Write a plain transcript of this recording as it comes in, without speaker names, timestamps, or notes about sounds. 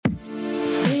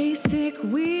Basic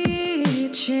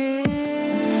witches.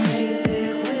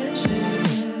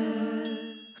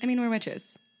 I mean, we're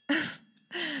witches.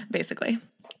 Basically.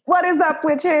 What is up,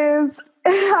 witches?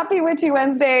 Happy Witchy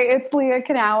Wednesday. It's Leah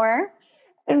Knauer.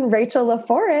 And Rachel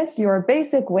LaForest, your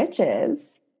basic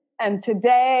witches. And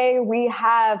today we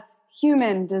have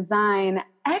human design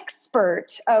expert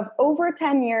of over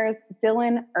 10 years,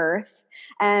 Dylan Earth.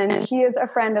 And he is a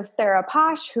friend of Sarah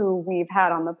Posh, who we've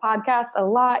had on the podcast a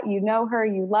lot. You know her,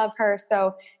 you love her.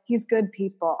 So he's good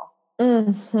people.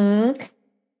 Mm-hmm.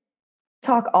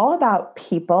 Talk all about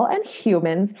people and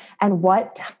humans and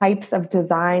what types of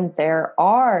design there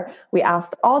are. We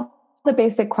asked all the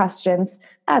basic questions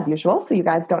as usual, so you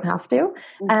guys don't have to.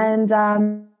 Mm-hmm.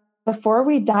 And before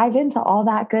we dive into all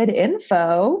that good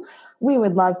info, we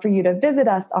would love for you to visit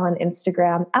us on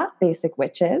Instagram at Basic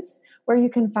Witches, where you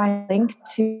can find a link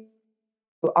to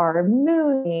our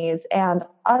moonies and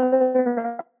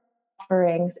other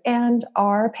offerings and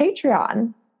our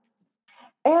Patreon.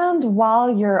 And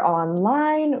while you're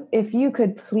online, if you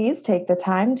could please take the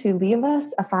time to leave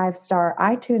us a 5-star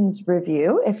iTunes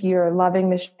review. If you're loving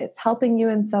the show, it's helping you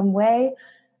in some way,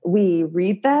 we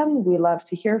read them. We love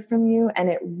to hear from you, and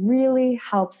it really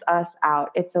helps us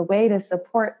out. It's a way to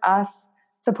support us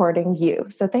supporting you.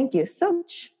 So thank you so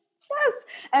much. Yes.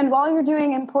 And while you're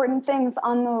doing important things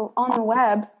on the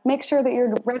web, make sure that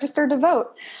you're registered to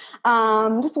vote.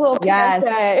 Just a little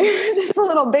PSA, just a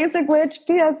little basic witch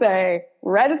PSA,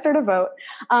 register to vote.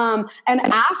 And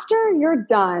after you're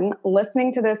done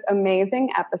listening to this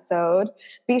amazing episode,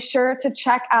 be sure to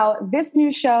check out this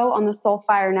new show on the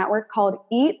Soulfire Network called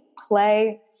Eat,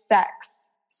 Play, Sex.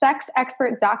 Sex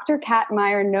expert Dr. Kat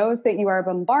Meyer knows that you are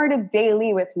bombarded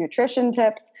daily with nutrition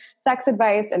tips, sex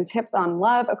advice, and tips on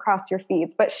love across your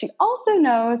feeds. But she also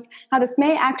knows how this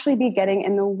may actually be getting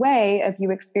in the way of you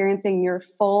experiencing your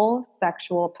full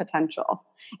sexual potential.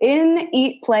 In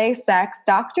Eat, Play, Sex,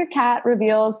 Dr. Kat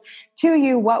reveals to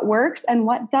you what works and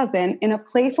what doesn't in a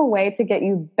playful way to get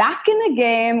you back in the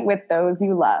game with those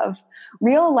you love.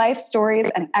 Real life stories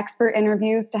and expert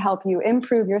interviews to help you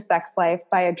improve your sex life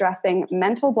by addressing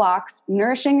mental blocks,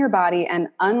 nourishing your body, and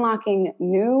unlocking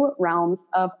new realms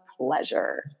of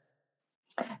pleasure.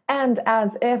 And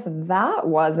as if that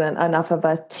wasn't enough of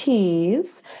a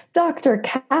tease, Dr.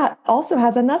 Kat also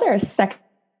has another sex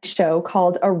show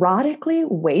called Erotically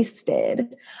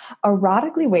Wasted.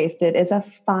 Erotically Wasted is a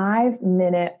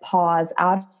 5-minute pause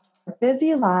out of our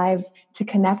busy lives to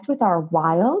connect with our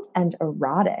wild and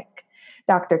erotic.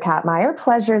 Dr. Kat Meyer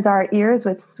pleasures our ears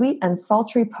with sweet and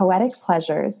sultry poetic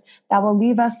pleasures that will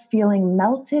leave us feeling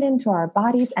melted into our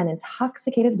bodies and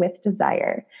intoxicated with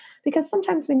desire. Because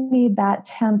sometimes we need that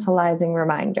tantalizing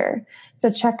reminder.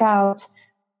 So check out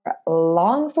her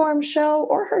long form show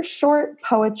or her short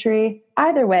poetry.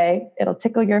 Either way, it'll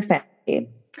tickle your fancy.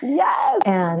 Yes.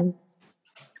 And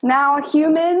now,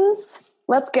 humans,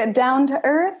 let's get down to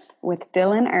earth with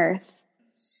Dylan Earth.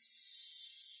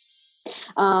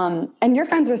 And you're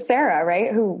friends with Sarah,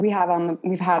 right? Who we've had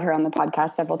her on the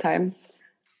podcast several times.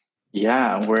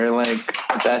 Yeah, we're like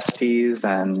besties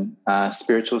and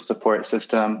spiritual support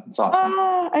system. It's awesome.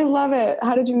 Oh, I love it.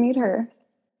 How did you meet her?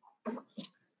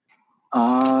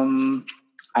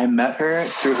 I met her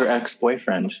through her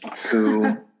ex-boyfriend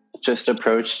who just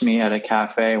approached me at a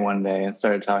cafe one day and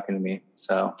started talking to me.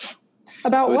 So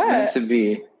about it was what? meant to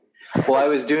be. Well, I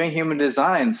was doing human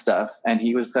design stuff and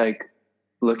he was like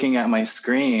looking at my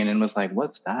screen and was like,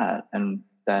 "What's that?" And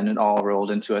then it all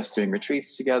rolled into us doing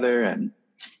retreats together, and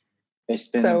it's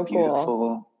been so beautiful.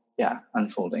 Cool. Yeah,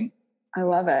 unfolding. I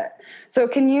love it. So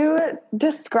can you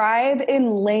describe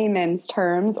in layman's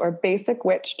terms or basic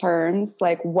witch terms,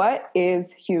 like what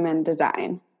is human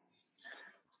design?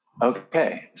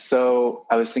 Okay, so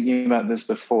I was thinking about this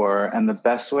before, and the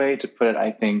best way to put it,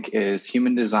 I think, is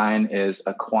human design is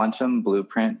a quantum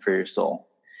blueprint for your soul.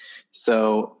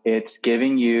 So it's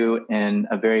giving you in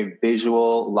a very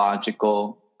visual,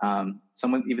 logical,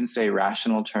 some would even say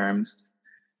rational terms,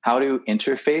 how to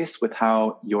interface with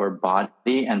how your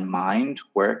body and mind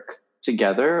work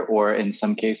together, or in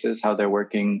some cases, how they're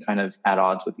working kind of at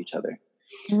odds with each other.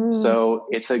 So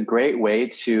it's a great way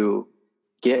to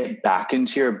get back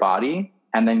into your body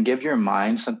and then give your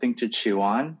mind something to chew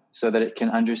on so that it can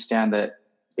understand that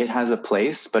it has a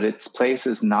place, but its place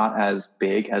is not as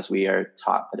big as we are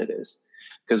taught that it is.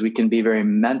 Because we can be very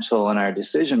mental in our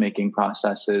decision-making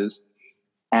processes,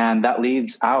 and that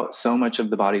leaves out so much of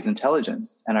the body's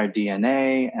intelligence and our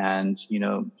DNA and,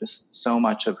 just so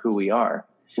much of who we are.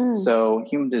 So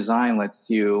human design lets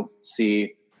you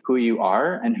see who you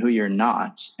are and who you're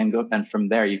not, and from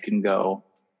there you can go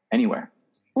anywhere.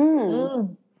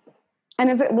 And And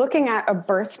is it looking at a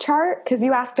birth chart? Because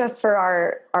you asked us for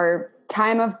our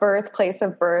time of birth, place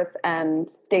of birth,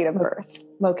 and date of birth.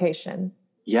 Location.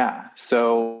 Yeah.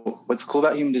 So what's cool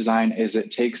about human design is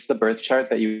it takes the birth chart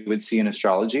that you would see in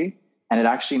astrology, and it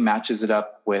actually matches it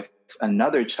up with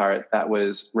another chart that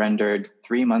was rendered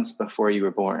 3 months before you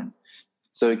were born.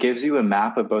 So it gives you a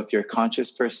map of both your conscious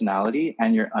personality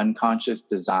and your unconscious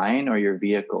design, or your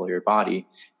vehicle, or your body,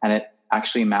 and it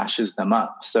actually mashes them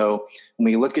up. So when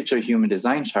we look at your human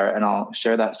design chart, and I'll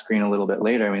share that screen a little bit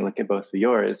later, and we look at both of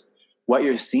yours, what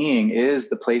you're seeing is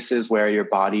the places where your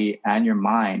body and your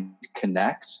mind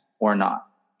connect or not.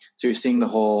 So you're seeing the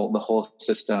whole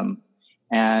system.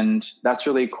 And that's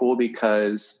really cool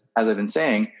because, as I've been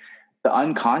saying, the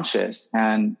unconscious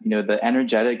and, the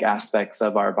energetic aspects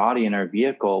of our body and our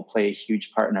vehicle play a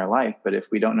huge part in our life. But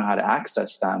if we don't know how to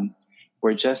access them,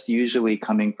 we're just usually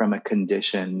coming from a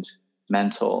conditioned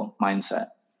mental mindset.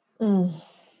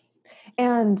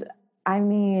 And I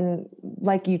mean,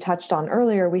 like you touched on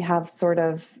earlier, we have sort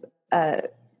of an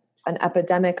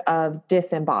epidemic of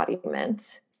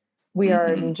disembodiment. We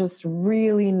are just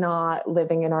really not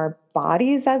living in our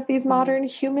bodies as these modern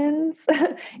humans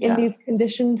in these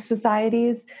conditioned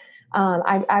societies.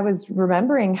 I was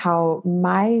remembering how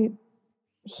my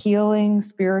healing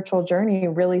spiritual journey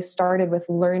really started with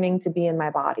learning to be in my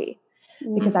body,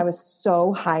 because I was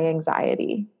so high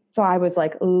anxiety. So I was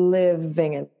like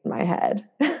living in my head.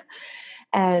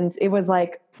 And it was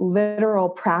like literal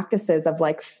practices of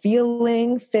like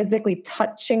feeling, physically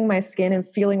touching my skin and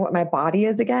feeling what my body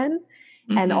is again.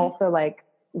 And also like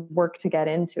work to get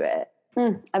into it.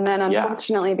 And then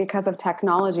unfortunately, because of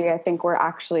technology, I think we're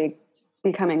actually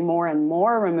becoming more and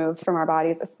more removed from our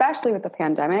bodies, especially with the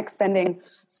pandemic, spending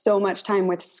so much time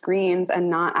with screens and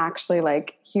not actually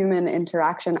like human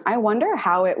interaction. I wonder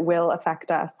how it will affect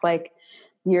us like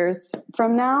years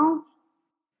from now.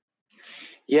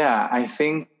 Yeah, I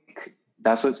think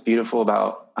that's what's beautiful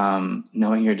about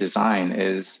knowing your design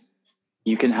is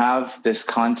you can have this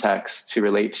context to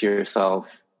relate to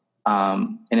yourself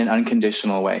in an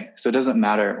unconditional way. So it doesn't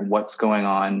matter what's going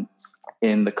on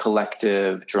in the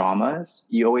collective dramas.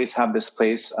 You always have this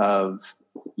place of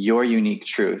your unique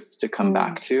truth to come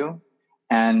back to.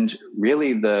 And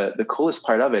really the coolest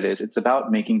part of it is it's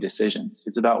about making decisions.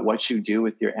 It's about what you do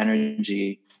with your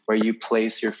energy, where you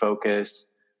place your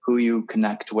focus, who you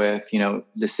connect with.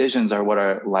 Decisions are what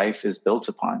our life is built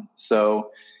upon.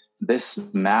 So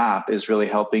this map is really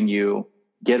helping you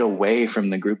get away from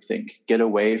the groupthink, get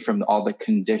away from all the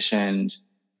conditioned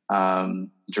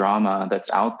drama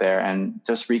that's out there, and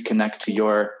just reconnect to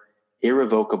your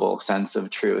irrevocable sense of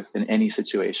truth in any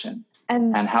situation,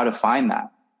 and how to find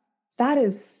that. That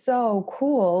is so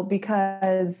cool,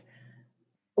 because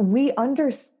we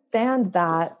understand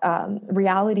that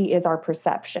reality is our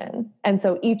perception. And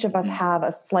so each of us have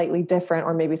a slightly different,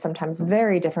 or maybe sometimes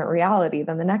very different reality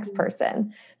than the next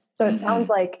person. So it sounds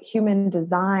like human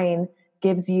design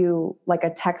gives you like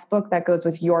a textbook that goes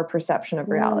with your perception of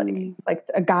reality, like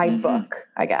a guidebook,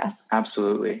 I guess.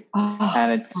 Absolutely.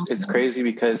 And it's crazy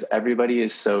because everybody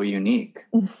is so unique,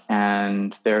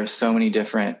 and there are so many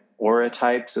different aura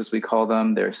types, as we call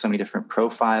them. There are so many different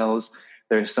profiles.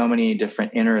 There are so many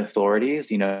different inner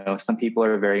authorities. Some people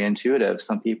are very intuitive.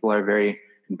 Some people are very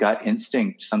gut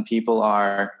instinct. Some people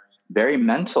are very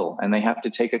mental, and they have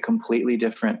to take a completely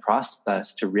different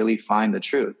process to really find the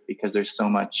truth, because there's so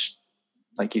much,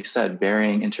 like you said,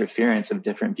 varying interference of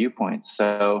different viewpoints.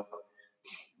 So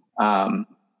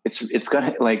it's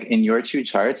gonna, like, in your two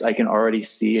charts, I can already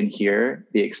see and hear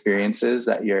the experiences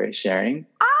that you're sharing,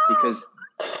 because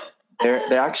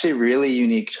they're actually really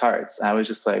unique charts. I was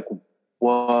just like,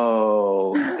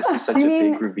 whoa, this is such a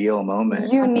big reveal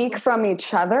moment. Unique from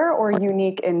each other, or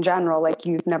unique in general? Like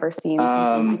you've never seen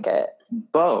something like it?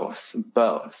 Both.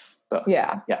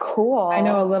 Yeah. Cool. I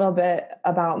know a little bit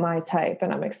about my type,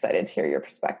 and I'm excited to hear your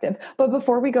perspective. But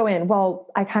before we go in,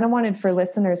 I kind of wanted for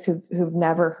listeners who've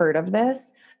never heard of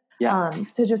this,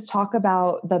 to just talk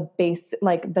about the base,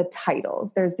 like the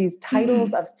titles. There's these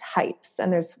titles of types,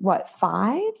 and there's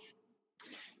 5?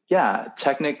 Yeah,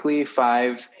 technically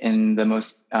 5. In the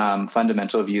most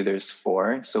fundamental view, there's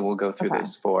 4. So we'll go through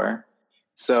those 4.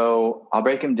 So I'll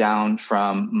break them down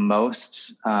from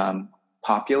most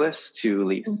populous to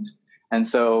least. And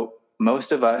so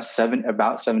most of us,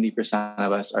 about 70%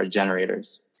 of us, are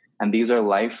generators. And these are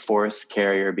life force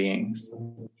carrier beings.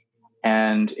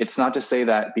 And it's not to say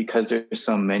that because there's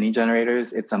so many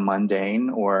generators, it's a mundane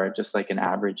or just like an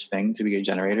average thing to be a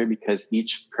generator, because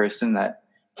each person that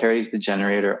carries the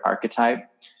generator archetype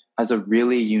has a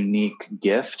really unique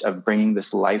gift of bringing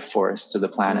this life force to the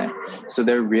planet. So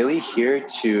they're really here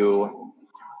to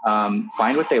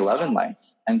find what they love in life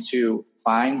and to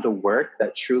find the work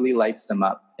that truly lights them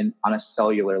up on a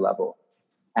cellular level.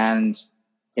 And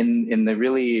in the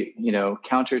really,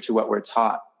 counter to what we're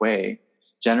taught way,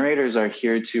 generators are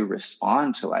here to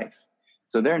respond to life.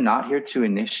 So they're not here to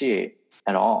initiate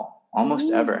at all,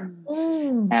 almost ever.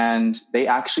 And they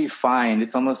actually find,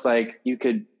 it's almost like you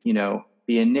could,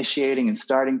 be initiating and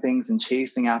starting things and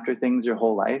chasing after things your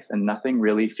whole life, and nothing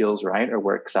really feels right or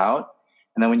works out.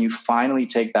 And then when you finally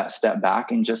take that step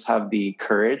back and just have the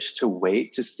courage to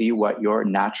wait to see what your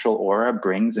natural aura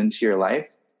brings into your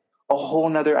life, a whole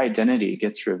nother identity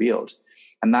gets revealed.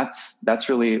 And that's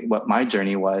really what my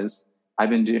journey was. I've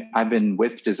been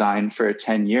with design for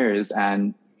 10 years,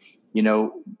 and,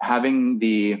 having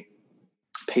the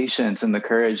patience and the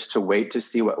courage to wait to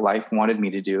see what life wanted me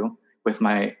to do with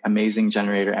my amazing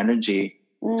generator energy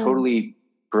totally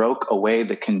broke away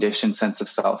the conditioned sense of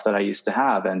self that I used to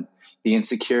have, and the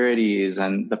insecurities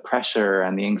and the pressure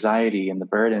and the anxiety and the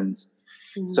burdens.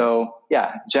 So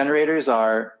yeah, generators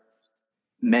are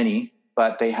many,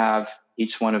 but they have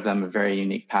each one of them a very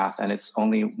unique path, and it's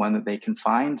only one that they can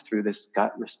find through this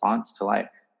gut response to life.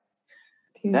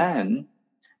 Then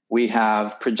we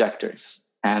have projectors,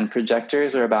 and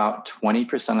projectors are about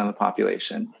 20% of the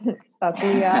population. That's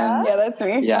yeah, that's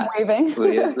me. Yeah, I'm waving.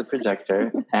 Leah is the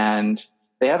projector, and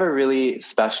they have a really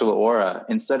special aura.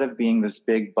 Instead of being this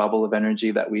big bubble of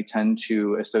energy that we tend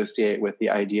to associate with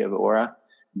the idea of aura,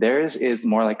 theirs is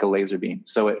more like a laser beam.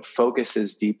 So it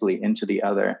focuses deeply into the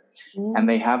other. And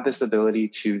they have this ability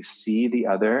to see the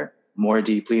other more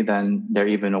deeply than they're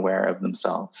even aware of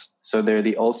themselves. So they're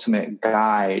the ultimate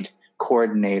guide,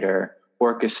 coordinator,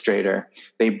 orchestrator.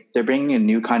 They're bringing a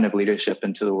new kind of leadership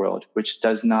into the world, which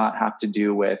does not have to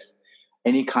do with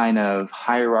any kind of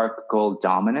hierarchical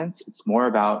dominance. It's more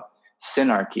about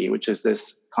synarchy, which is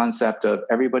this concept of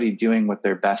everybody doing what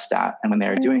they're best at. And when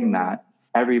they're doing that,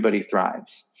 everybody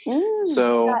thrives.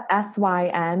 So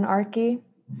SYN archy,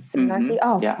 synarchy.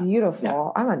 Oh, yeah.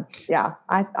 Beautiful. Yeah.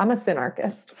 I'm a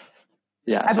synarchist.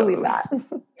 Yeah, I believe that.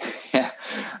 Yeah.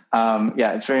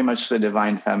 It's very much the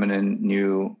divine feminine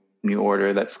new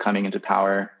order that's coming into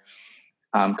power,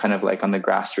 kind of like on the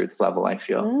grassroots level, I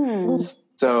feel.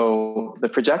 So the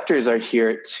projectors are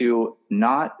here to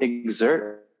not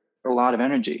exert a lot of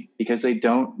energy because they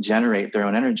don't generate their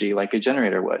own energy like a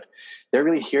generator would. They're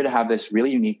really here to have this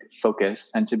really unique focus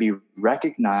and to be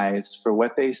recognized for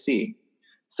what they see.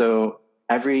 So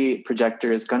every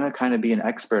projector is going to kind of be an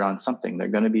expert on something. They're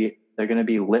going to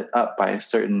be lit up by a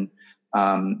certain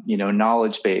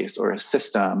knowledge base or a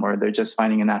system, or they're just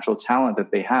finding a natural talent that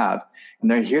they have.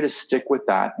 And they're here to stick with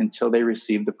that until they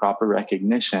receive the proper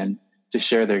recognition to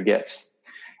share their gifts.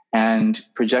 And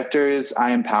projectors,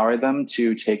 I empower them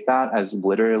to take that as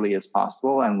literally as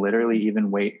possible and literally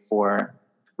even wait for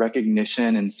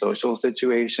recognition in social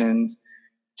situations,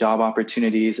 job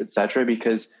opportunities, etc.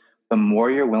 Because the more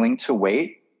you're willing to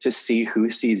wait to see who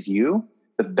sees you,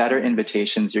 the better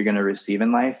invitations you're going to receive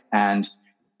in life, and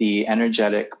the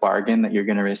energetic bargain that you're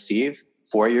going to receive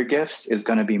for your gifts is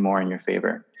going to be more in your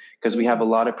favor. Because we have a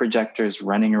lot of projectors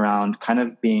running around kind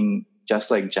of being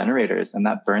just like generators, and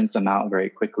that burns them out very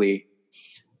quickly.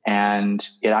 And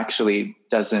it actually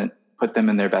doesn't put them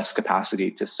in their best capacity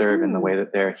to serve in the way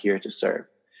that they're here to serve.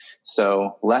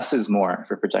 So less is more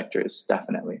for projectors,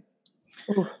 definitely.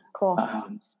 Ooh, cool.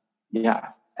 Yeah.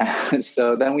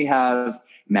 So then we have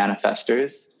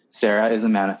manifestors. Sarah is a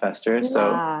manifester. Yeah.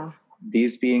 So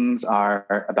these beings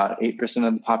are about 8%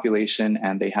 of the population,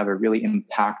 and they have a really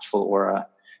impactful aura.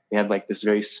 They have like this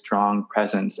very strong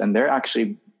presence, and they're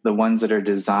actually the ones that are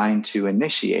designed to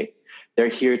initiate. They're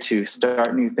here to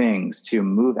start new things, to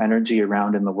move energy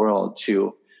around in the world,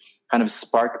 to kind of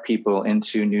spark people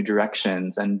into new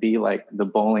directions and be like the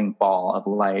bowling ball of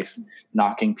life,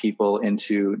 knocking people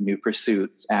into new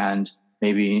pursuits and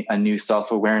maybe a new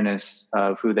self-awareness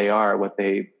of who they are, what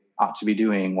they ought to be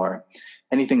doing, or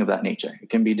anything of that nature. It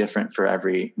can be different for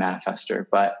every manifestor,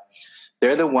 but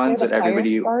they're the ones that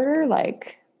everybody starter,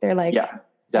 yeah,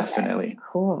 definitely. Okay,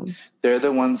 cool. They're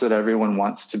the ones that everyone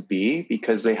wants to be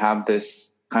because they have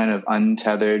this kind of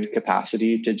untethered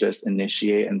capacity to just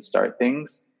initiate and start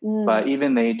things. But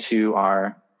even they too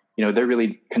are, they're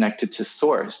really connected to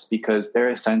source because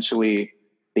they're essentially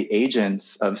the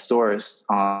agents of source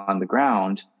on the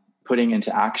ground, putting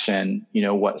into action,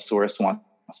 what source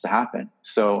wants to happen.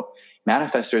 So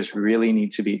manifestors really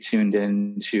need to be tuned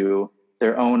into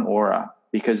their own aura,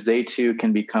 because they too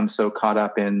can become so caught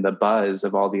up in the buzz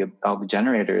of all the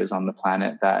generators on the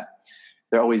planet that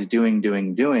they're always doing,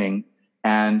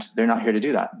 and they're not here to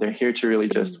do that. They're here to really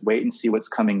just wait and see what's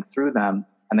coming through them,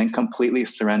 and then completely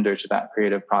surrender to that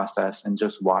creative process and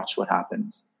just watch what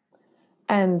happens.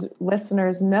 And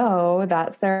listeners know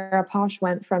that Sarah Posh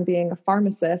went from being a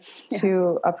pharmacist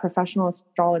to a professional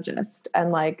astrologist.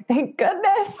 And like, thank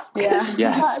goodness. Yeah.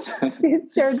 Yes. She's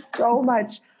shared so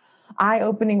much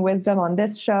eye-opening wisdom on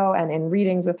this show and in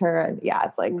readings with her. And yeah,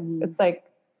 it's like,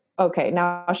 okay,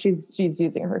 now she's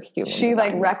using her human She design.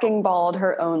 like wrecking balled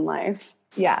her own life.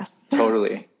 Yes.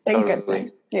 Totally. Thank Totally.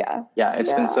 goodness. Yeah. Yeah.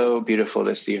 It's been so beautiful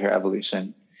to see her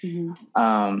evolution.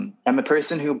 And the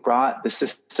person who brought the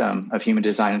system of human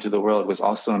design into the world was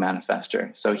also a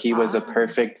manifester. So he was a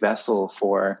perfect vessel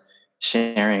for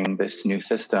sharing this new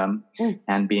system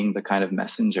and being the kind of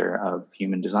messenger of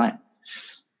human design.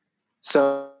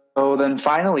 So then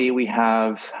finally we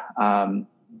have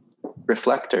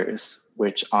reflectors,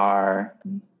 which are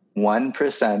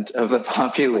 1% of the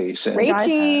population.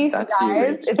 Rachie. That's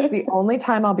Guys, you. it's the only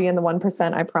time I'll be in the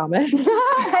 1%, I promise.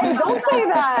 Hey, don't say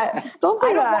that. Don't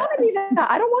say that.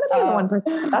 I don't want to be in the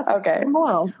 1%. That's okay.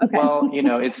 immoral. Okay. Well,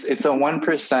 it's a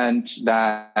 1%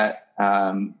 that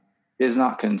is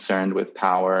not concerned with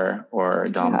power or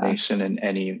domination in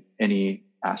any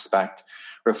aspect.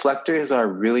 Reflectors are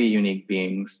really unique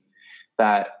beings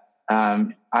that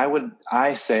I would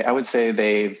say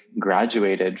they've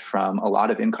graduated from a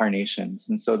lot of incarnations.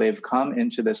 And so they've come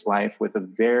into this life with a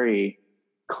very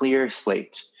clear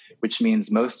slate, which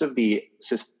means most of the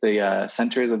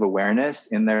centers of awareness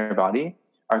in their body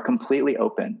are completely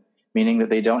open, meaning that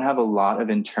they don't have a lot of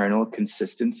internal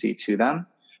consistency to them,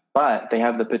 but they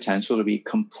have the potential to be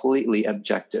completely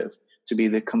objective, to be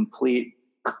the complete,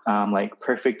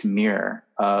 perfect mirror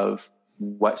of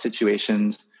what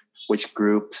situations, which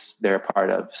groups they're a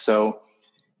part of. So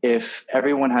if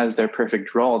everyone has their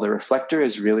perfect role, the reflector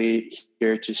is really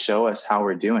here to show us how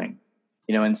we're doing.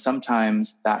 And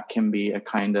sometimes that can be a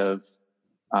kind of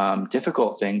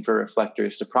difficult thing for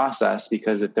reflectors to process,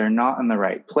 because if they're not in the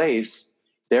right place,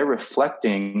 they're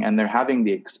reflecting and they're having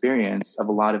the experience of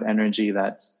a lot of energy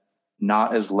that's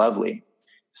not as lovely.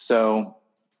 So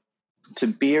to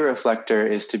be a reflector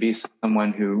is to be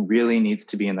someone who really needs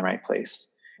to be in the right place.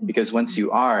 Because once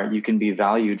you are, you can be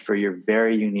valued for your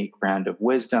very unique brand of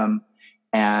wisdom,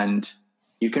 and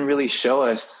you can really show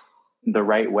us the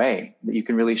right way. You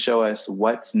can really show us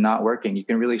what's not working. You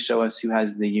can really show us who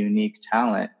has the unique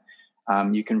talent.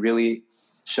 You can really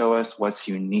show us what's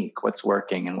unique, what's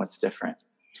working, and what's different.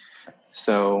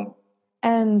 So,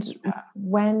 and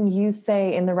when you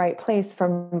say in the right place,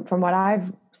 from what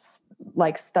I've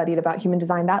studied about human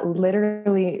design, that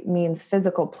literally means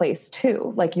physical place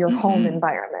too, like your home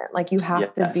environment. Like you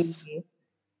have to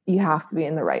be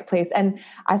in the right place. And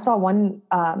I saw one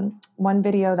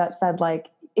video that said, like,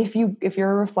 if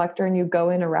you're a reflector and you go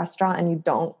in a restaurant and you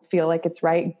don't feel like it's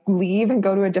right, leave and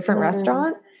go to a different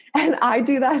restaurant. And I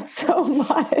do that so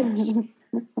much.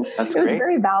 That's it was great.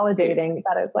 very validating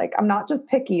that it's like, I'm not just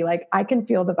picky, like I can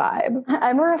feel the vibe.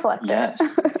 I'm a reflector.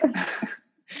 Yes.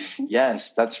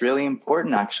 Yes, that's really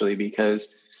important actually,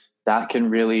 because that can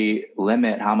really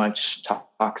limit how much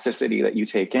toxicity that you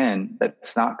take in.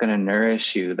 That's not going to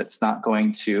nourish you. That's not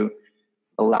going to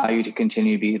allow you to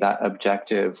continue to be that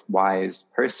objective, wise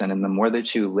person. And the more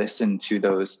that you listen to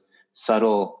those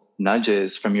subtle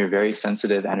nudges from your very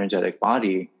sensitive, energetic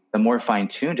body, the more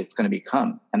fine-tuned it's going to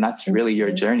become. And that's really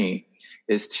your journey,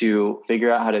 is to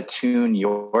figure out how to tune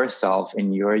yourself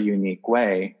in your unique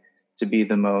way to be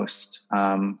the most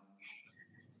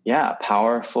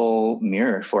powerful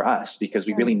mirror for us, because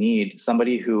we really need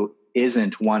somebody who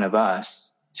isn't one of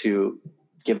us to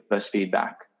give us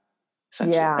feedback.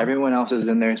 Essentially, everyone else is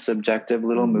in their subjective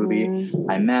little movie.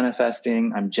 I'm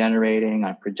manifesting, I'm generating,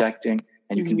 I'm projecting,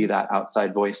 and you can be that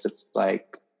outside voice that's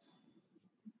like,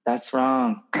 that's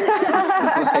wrong. You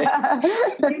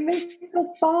missed the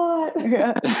spot.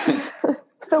 Yeah.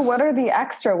 So what are the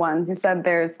extra ones? You said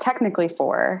there's technically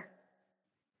 4.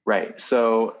 Right.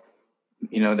 So,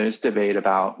 there's debate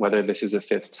about whether this is a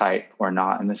 5th type or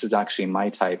not. And this is actually my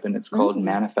type, and it's called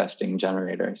manifesting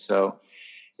generator. So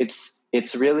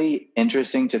it's really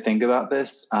interesting to think about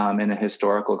this in a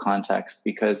historical context,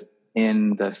 because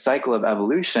in the cycle of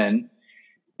evolution,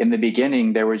 in the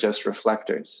beginning, there were just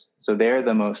reflectors. So they're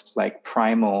the most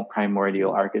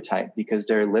primordial archetype, because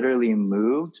they're literally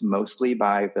moved mostly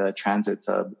by the transits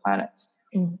of the planets.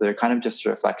 So they're kind of just a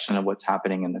reflection of what's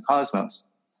happening in the cosmos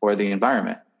or the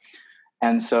environment.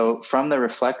 And so from the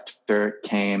reflector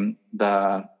came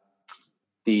the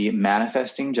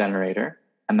manifesting generator.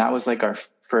 And that was like our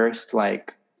first,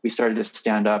 we started to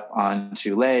stand up on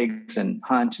 2 legs and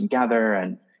hunt and gather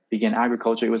and begin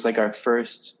agriculture. It was like our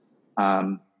first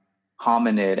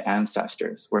hominid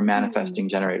ancestors were manifesting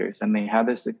generators. And they had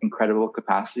this incredible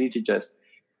capacity to just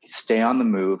stay on the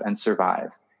move and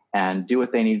survive. and do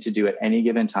what they need to do at any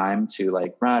given time to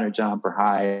like run or jump or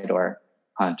hide or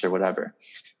hunt or whatever.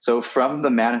 So from the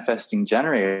manifesting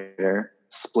generator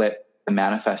split the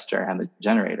manifester and the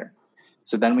generator.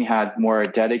 So then we had more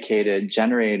dedicated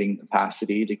generating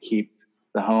capacity to keep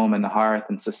the home and the hearth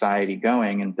and society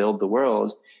going and build the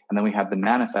world. And then we had the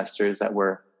manifestors that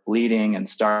were leading and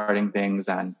starting things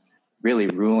and really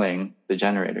ruling the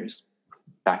generators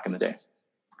back in the day.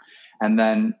 And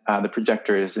then the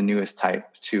projector is the newest type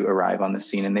to arrive on the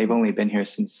scene. And they've only been here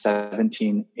since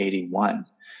 1781.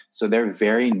 So they're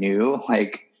very new,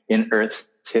 like in Earth's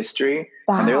history.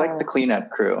 Wow. And they're like the cleanup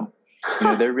crew. You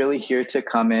know, they're really here to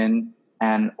come in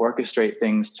and orchestrate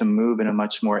things to move in a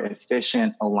much more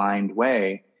efficient, aligned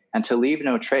way and to leave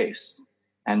no trace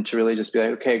and to really just be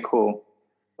like, okay, cool.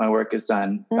 My work is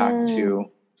done. Back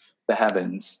to the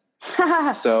heavens.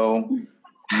 So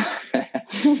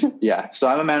yeah, so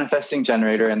I'm a manifesting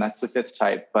generator and that's the fifth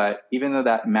type. But even though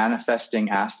that manifesting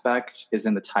aspect is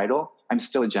in the title, I'm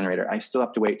still a generator. I still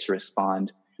have to wait to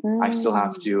respond. I still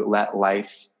have to let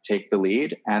life take the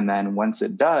lead. And then once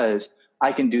it does,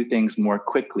 I can do things more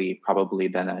quickly probably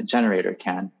than a generator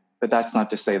can. But that's not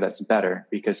to say that's better,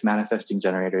 because manifesting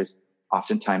generators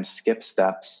oftentimes skip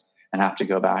steps and have to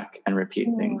go back and repeat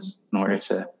things in order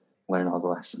to learn all the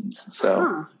lessons.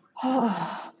 So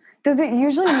does it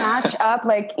usually match up,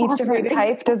 like each different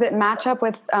type? Does it match up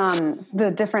with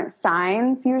the different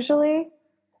signs usually?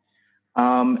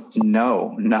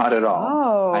 No, not at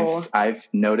all. Oh. I've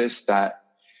noticed that,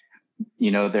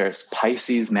 you know, there's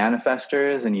Pisces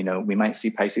manifestors, and, you know, we might see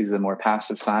Pisces as a more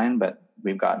passive sign, but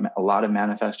we've got a lot of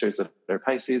manifestors that are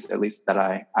Pisces, at least that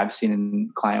I've seen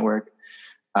in client work.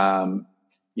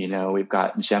 You know, we've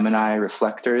got Gemini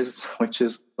reflectors, which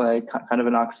is like kind of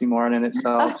an oxymoron in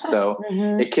itself. So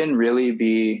it can really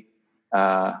be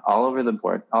all over the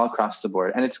board, all across the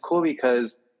board. And it's cool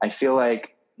because I feel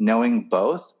like knowing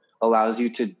both allows you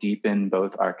to deepen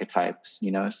both archetypes,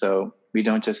 you know? So we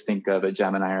don't just think of a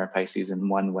Gemini or a Pisces in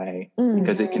one way,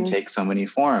 because it can take so many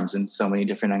forms and so many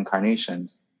different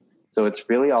incarnations. So it's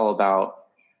really all about,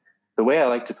 the way I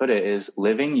like to put it is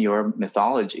living your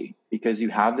mythology, because you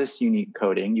have this unique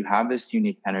coding, you have this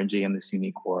unique energy and this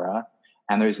unique aura,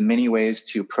 and there's many ways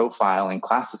to profile and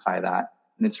classify that.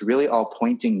 And it's really all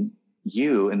pointing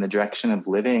you in the direction of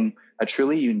living a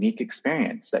truly unique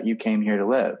experience that you came here to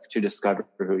live, to discover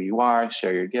who you are,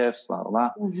 share your gifts, blah,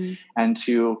 blah, blah, and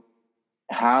to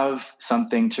have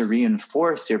something to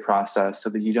reinforce your process so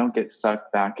that you don't get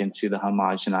sucked back into the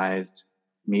homogenized,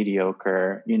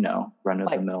 mediocre, you know,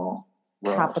 run-of-the-mill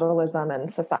world. Capitalism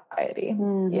and society.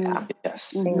 Yeah.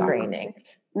 Yes. Ingraining.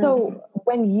 So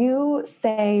when you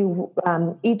say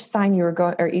each sign you were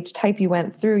going, or each type you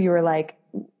went through, you were like,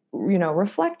 you know,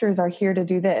 reflectors are here to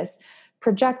do this.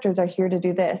 Projectors are here to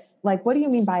do this. Like, what do you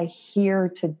mean by here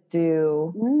to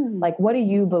do? Like, what do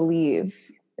you believe?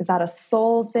 Is that a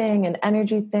soul thing, an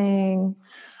energy thing?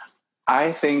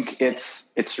 I think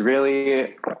it's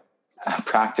really a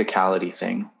practicality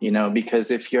thing, you know,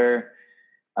 because if you're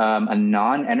a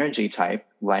non-energy type,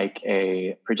 like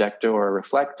a projector or a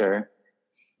reflector,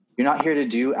 you're not here to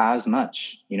do as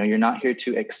much. You know, you're not here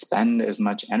to expend as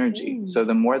much energy. So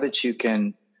the more that you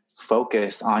can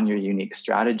focus on your unique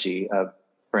strategy of,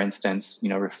 for instance, you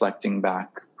know, reflecting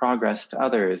back progress to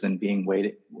others and being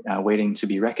waiting to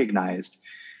be recognized,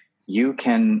 you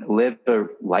can live a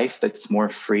life that's more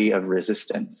free of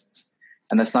resistance.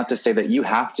 And that's not to say that you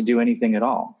have to do anything at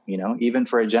all. You know, even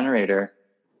for a generator,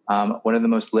 one of the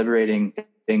most liberating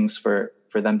things for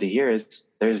them to hear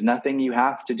is there's nothing you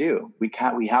have to do.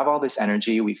 We have all this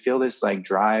energy. We feel this like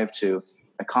drive to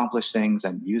accomplish things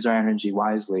and use our energy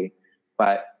wisely,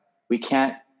 but we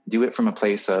can't do it from a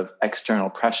place of external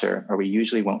pressure, or we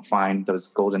usually won't find those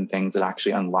golden things that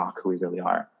actually unlock who we really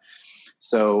are.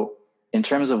 So in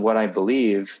terms of what I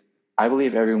believe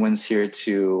everyone's here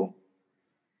to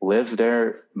live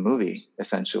their movie,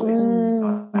 essentially,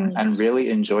 and really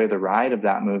enjoy the ride of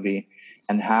that movie,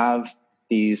 and have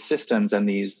these systems and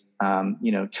these,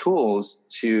 you know, tools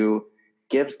to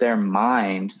give their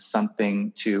mind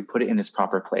something to put it in its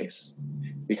proper place.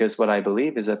 Because what I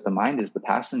believe is that the mind is the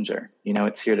passenger. You know,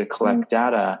 it's here to collect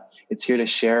data. It's here to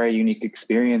share unique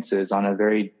experiences on a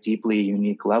very deeply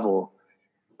unique level.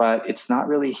 But it's not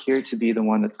really here to be the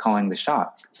one that's calling the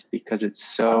shots, because it's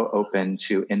so open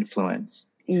to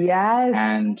influence. Yes.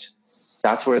 And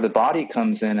that's where the body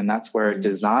comes in. And that's where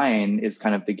design is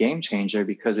kind of the game changer,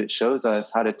 because it shows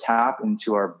us how to tap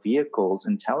into our vehicle's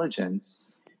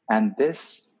intelligence. And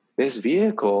this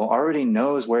vehicle already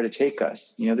knows where to take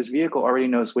us. You know, this vehicle already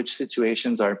knows which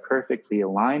situations are perfectly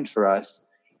aligned for us,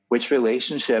 which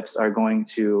relationships are going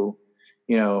to,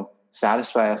 you know,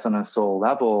 satisfy us on a soul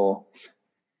level,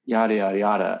 yada, yada,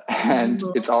 yada. And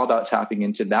it's all about tapping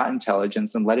into that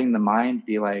intelligence and letting the mind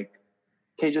be like,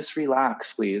 okay, just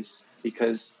relax, please,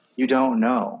 because you don't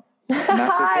know. And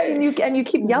that's okay. and you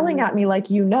keep yelling at me like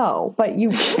you know, but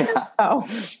you know.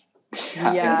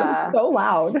 Yeah. It's so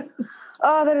loud.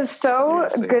 Oh, that is so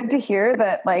Seriously. good to hear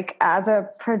that, like, as a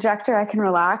projector, I can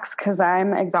relax because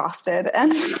I'm exhausted.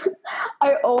 And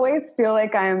I always feel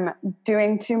like I'm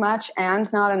doing too much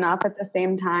and not enough at the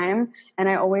same time. And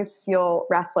I always feel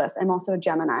restless. I'm also a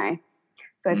Gemini.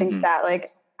 So I think that, like,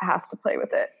 has to play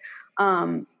with it.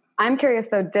 I'm curious,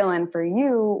 though, Dylan, for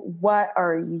you, what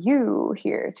are you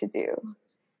here to do?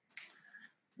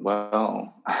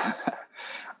 Well,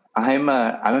 I'm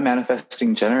a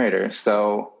manifesting generator.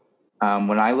 So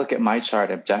when I look at my chart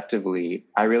objectively,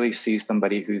 I really see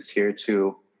somebody who's here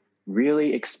to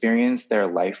really experience their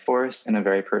life force in a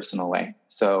very personal way.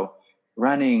 So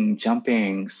running,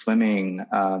 jumping, swimming,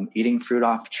 eating fruit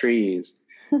off trees,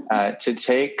 to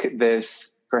take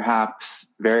this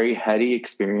perhaps very heady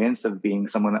experience of being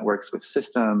someone that works with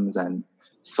systems and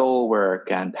soul work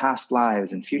and past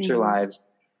lives and future lives,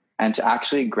 and to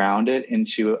actually ground it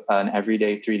into an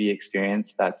everyday 3D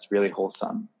experience that's really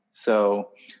wholesome.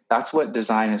 So that's what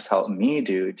design has helped me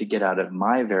do to get out of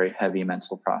my very heavy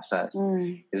mental process,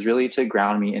 is really to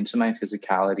ground me into my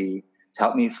physicality, to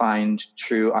help me find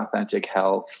true, authentic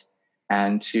health,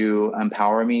 and to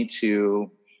empower me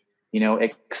to,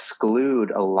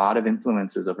 exclude a lot of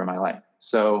influences over my life.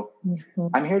 So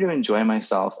I'm here to enjoy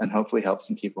myself and hopefully help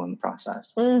some people in the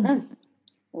process.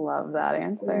 Love that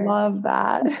answer. Love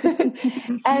that.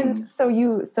 And so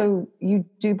you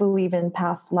do believe in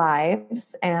past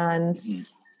lives, and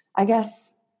I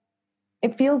guess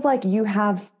it feels like you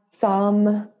have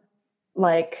some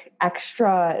like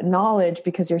extra knowledge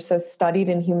because you're so studied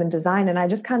in human design. And I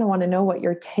just kind of want to know what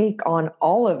your take on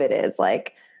all of it is,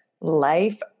 like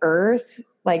life, Earth.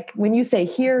 Like when you say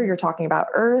here, you're talking about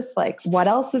Earth, like what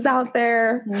else is out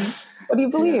there? What do you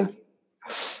believe?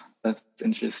 Yeah. That's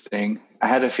interesting. I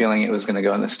had a feeling it was going to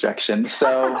go in this direction.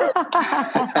 So,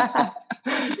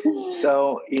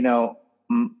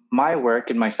 my work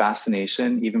and my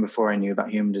fascination, even before I knew about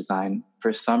human design,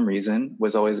 for some reason,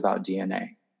 was always about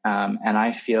DNA. And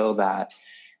I feel that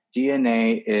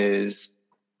DNA is,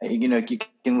 you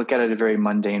can look at it in a very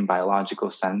mundane biological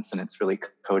sense, and it's really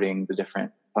coding the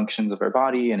different functions of our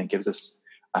body, and it gives us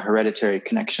a hereditary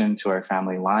connection to our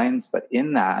family lines. But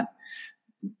in that,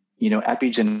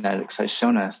 epigenetics has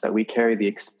shown us that we carry the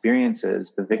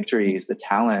experiences, the victories, the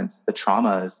talents, the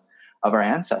traumas of our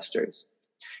ancestors.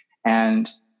 And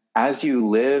as you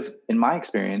live, in my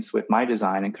experience with my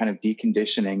design and kind of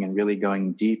deconditioning and really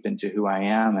going deep into who I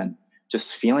am and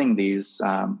just feeling these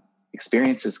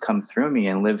experiences come through me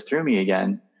and live through me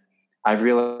again, I've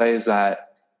realized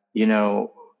that,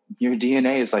 your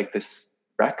DNA is like this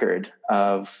record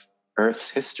of Earth's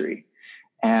history.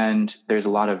 And there's a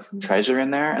lot of treasure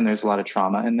in there, and there's a lot of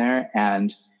trauma in there.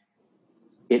 And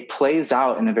it plays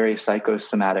out in a very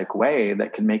psychosomatic way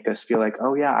that can make us feel like,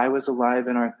 oh yeah, I was alive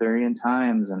in Arthurian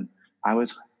times, and I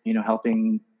was,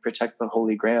 helping protect the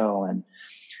Holy Grail.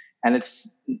 And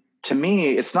it's, to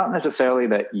me, it's not necessarily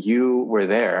that you were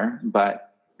there,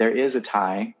 but there is a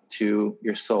tie to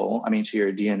your soul, to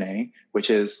your DNA,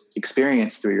 which is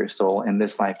experienced through your soul in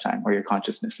this lifetime, or your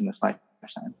consciousness in this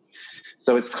lifetime.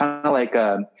 So it's kind of like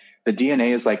the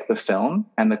DNA is like the film,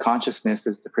 and the consciousness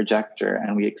is the projector.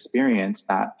 And we experience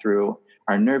that through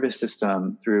our nervous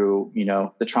system, through,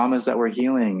 the traumas that we're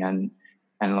healing and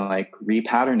like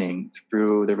repatterning,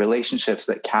 through the relationships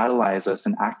that catalyze us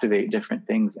and activate different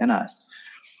things in us.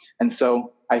 And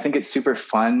so I think it's super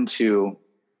fun to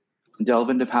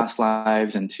delve into past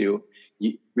lives and to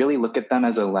really look at them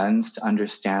as a lens to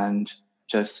understand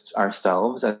just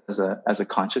ourselves as a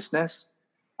consciousness.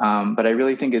 But I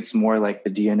really think it's more like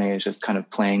the DNA is just kind of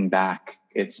playing back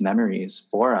its memories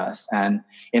for us. And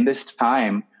in this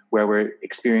time where we're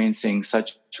experiencing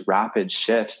such rapid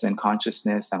shifts in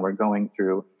consciousness, and we're going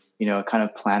through, a kind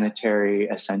of planetary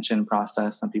ascension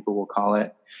process, some people will call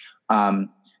it,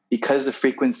 because the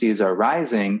frequencies are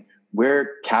rising,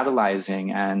 we're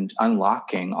catalyzing and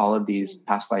unlocking all of these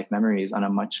past life memories on a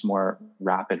much more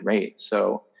rapid rate.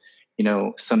 So,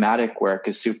 somatic work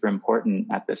is super important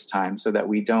at this time, so that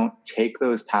we don't take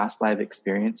those past life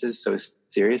experiences so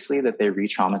seriously that they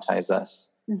re-traumatize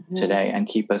us today and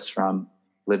keep us from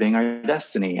living our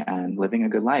destiny and living a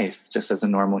good life just as a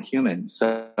normal human.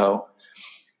 So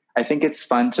I think it's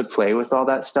fun to play with all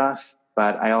that stuff,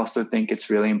 but I also think it's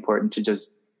really important to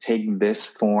just take this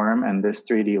form and this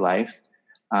 3D life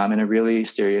in a really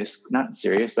not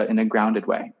serious, but in a grounded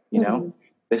way.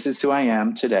 This is who I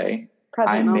am today.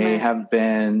 I may have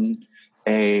been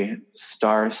a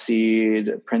star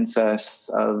seed princess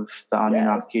of the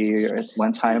Anunnaki at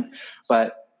one time,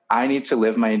 but I need to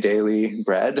live my daily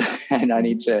bread and I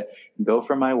need to go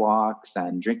for my walks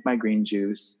and drink my green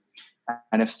juice.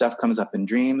 And if stuff comes up in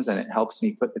dreams and it helps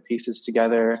me put the pieces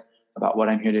together about what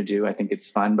I'm here to do, I think it's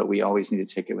fun, but we always need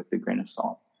to take it with a grain of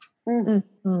salt.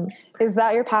 Mm-hmm. Is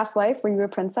that your past life? Were you a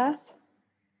princess?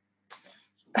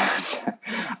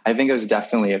 I think it was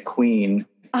definitely a queen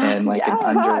and like an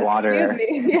underwater.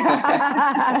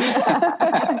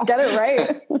 Get it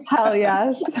right. Hell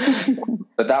yes.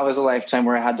 But that was a lifetime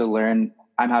where I had to learn.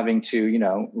 I'm having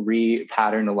to,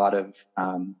 re-pattern a lot of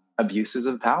abuses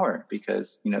of power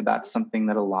because, that's something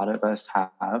that a lot of us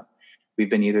have. We've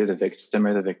been either the victim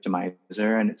or the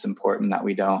victimizer. And it's important that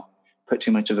we don't put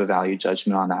too much of a value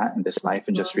judgment on that in this life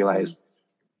and just realize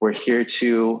we're here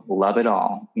to love it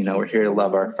all. We're here to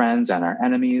love our friends and our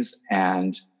enemies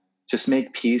and just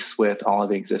make peace with all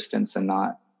of existence and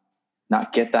not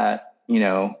get that,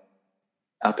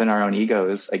 up in our own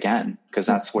egos again, because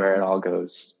that's where it all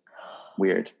goes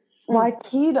weird. Well, I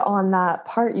keyed on that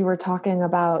part you were talking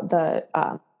about the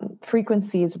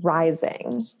frequencies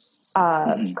rising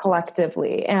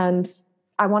collectively. And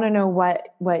I want to know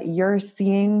what you're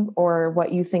seeing or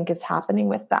what you think is happening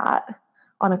with that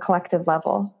on a collective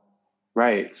level.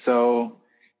 Right. So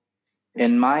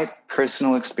in my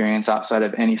personal experience outside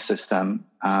of any system,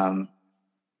 and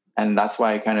that's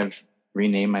why I kind of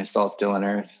renamed myself Dylan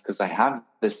Earth, because I have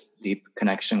this deep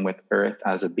connection with Earth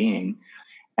as a being.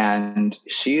 And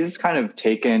she's kind of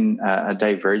taken a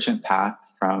divergent path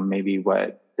from maybe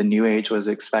what the New Age was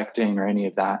expecting or any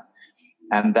of that.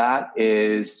 And that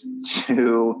is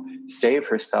to save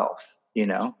herself,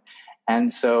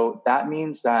 And so that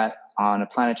means that on a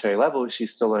planetary level,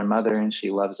 she's still our mother and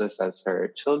she loves us as her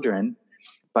children.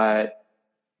 But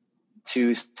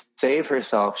to save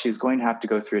herself, she's going to have to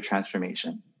go through a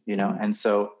transformation, And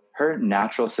so her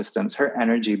natural systems, her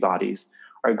energy bodies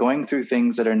are going through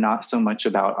things that are not so much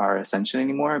about our ascension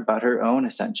anymore, but her own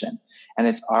ascension. And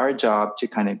it's our job to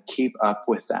kind of keep up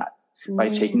with that by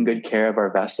taking good care of our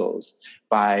vessels,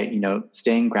 by,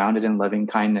 staying grounded in loving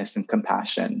kindness and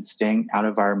compassion, staying out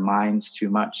of our minds too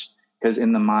much, because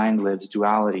in the mind lives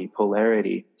duality,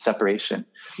 polarity, separation.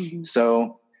 Mm-hmm.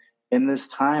 So in this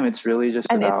time, it's really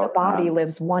just and about... in the body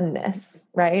lives oneness,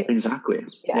 right? Exactly.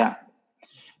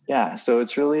 Yeah. So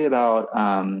it's really about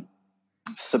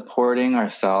supporting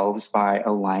ourselves by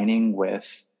aligning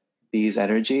with these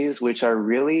energies, which are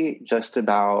really just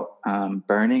about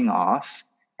burning off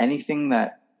anything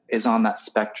that is on that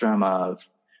spectrum of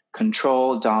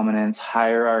control, dominance,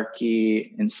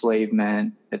 hierarchy,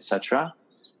 enslavement, etc.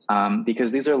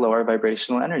 Because these are lower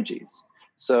vibrational energies.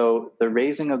 So the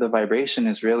raising of the vibration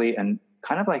is really kind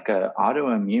of like an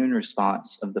autoimmune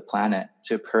response of the planet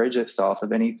to purge itself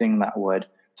of anything that would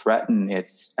threaten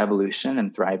its evolution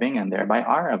and thriving, and thereby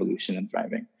our evolution and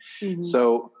thriving. Mm-hmm.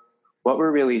 So what we're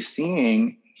really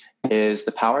seeing is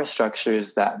the power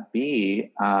structures that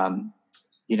be,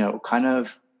 kind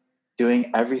of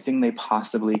doing everything they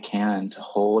possibly can to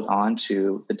hold on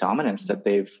to the dominance that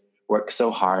they've worked so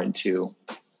hard to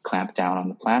clamp down on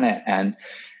the planet. And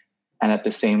at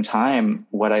the same time,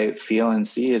 what I feel and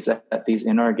see is that these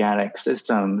inorganic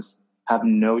systems have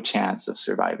no chance of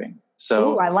surviving.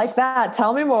 So I like that.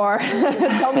 Tell me more.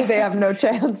 Tell me they have no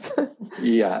chance.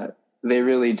 Yeah, they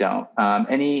really don't.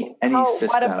 Any system.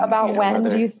 What about when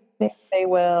do you think they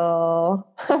will?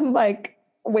 I'm like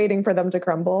waiting for them to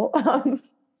crumble.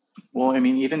 Well,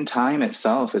 even time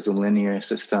itself is a linear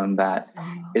system that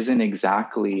isn't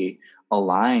exactly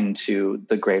aligned to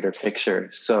the greater picture.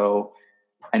 So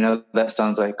I know that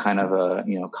sounds like kind of a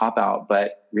cop out,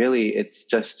 but really it's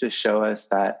just to show us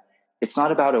that it's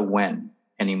not about a win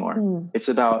anymore. It's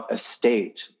about a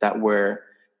state that we're,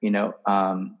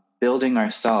 building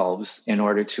ourselves in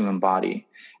order to embody.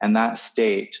 And that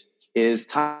state is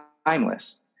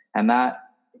timeless. And that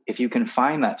if you can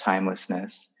find that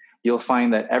timelessness, you'll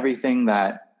find that everything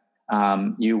that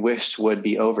you wished would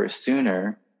be over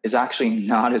sooner is actually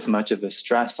not as much of a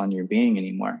stress on your being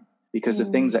anymore, because the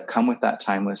things that come with that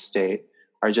timeless state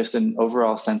are just an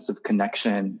overall sense of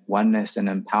connection, oneness, and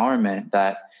empowerment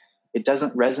that it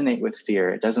doesn't resonate with fear.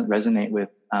 It doesn't resonate with,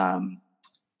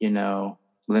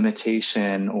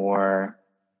 limitation or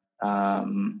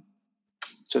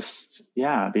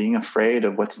being afraid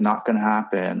of what's not going to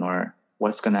happen or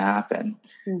what's going to happen,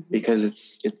 because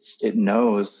it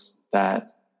knows that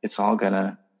it's all going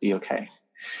to be okay.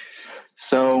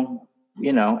 So,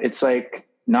 it's like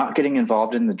not getting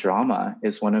involved in the drama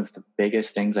is one of the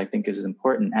biggest things I think is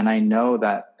important. And I know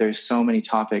that there's so many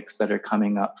topics that are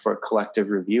coming up for collective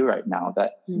review right now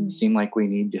that seem like we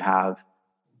need to have,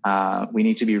 we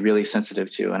need to be really sensitive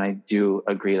to. And I do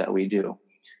agree that we do.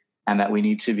 And that we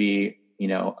need to be,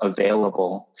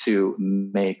 available to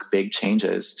make big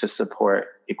changes to support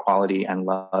equality and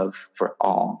love for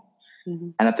all.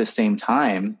 And at the same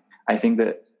time, I think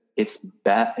that it's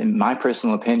in my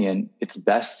personal opinion, it's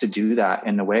best to do that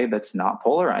in a way that's not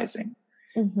polarizing,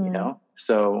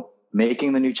 So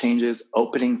making the new changes,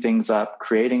 opening things up,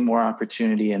 creating more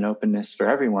opportunity and openness for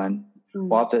everyone,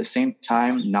 while at the same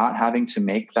time, not having to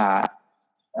make that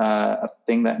a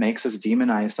thing that makes us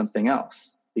demonize something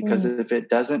else. Because if it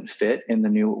doesn't fit in the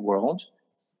new world,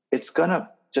 it's going to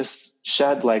just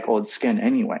shed like old skin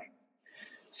anyway.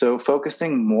 So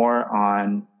focusing more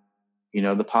on,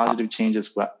 the positive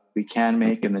changes, what we can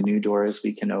make and the new doors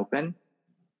we can open,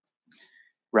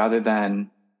 rather than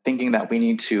thinking that we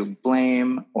need to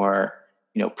blame or,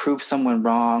 prove someone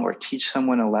wrong or teach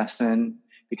someone a lesson,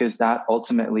 because that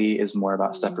ultimately is more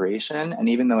about separation. And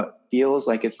even though it feels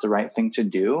like it's the right thing to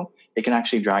do, it can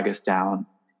actually drag us down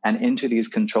and into these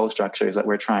control structures that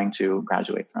we're trying to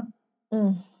graduate from.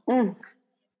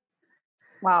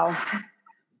 Wow.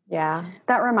 Yeah.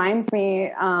 That reminds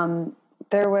me,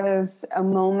 there was a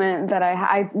moment that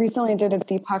I recently did a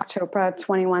Deepak Chopra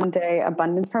 21-day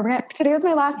abundance program. Today was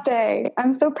my last day.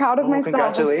 I'm so proud of myself.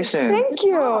 Congratulations. Thank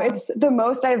you. It's the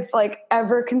most I've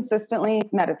ever consistently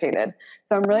meditated.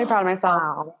 So I'm really proud of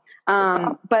myself.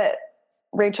 Wow. But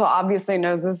Rachel obviously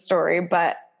knows this story,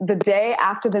 but the day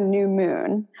after the new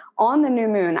moon, on the new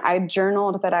moon, I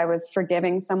journaled that I was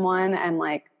forgiving someone and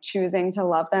choosing to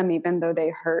love them even though they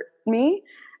hurt me.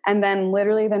 And then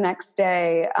literally the next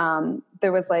day,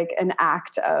 there was an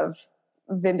act of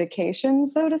vindication,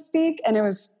 so to speak. And it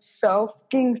was so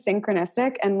fucking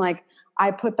synchronistic. And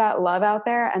I put that love out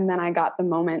there, and then I got the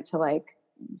moment to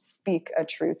speak a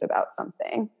truth about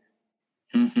something.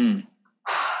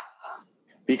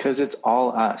 Because it's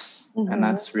all us. And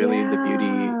that's really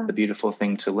the beautiful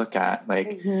thing to look at.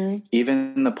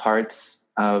 Even the parts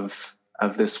of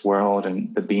this world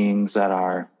and the beings that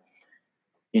are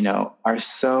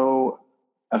so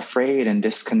afraid and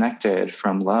disconnected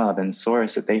from love and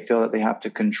source that they feel that they have to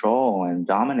control and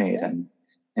dominate and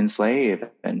enslave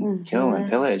and kill and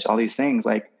pillage, all these things.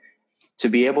 To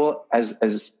be able,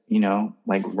 as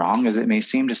wrong as it may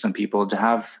seem to some people, to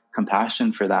have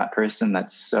compassion for that person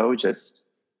that's so just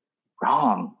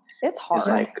wrong. It's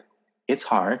hard. It's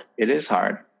hard. It is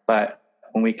hard. But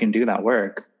when we can do that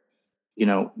work,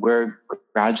 we're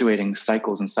graduating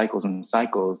cycles and cycles and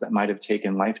cycles that might have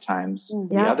taken lifetimes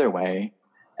the other way.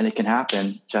 And it can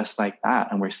happen just like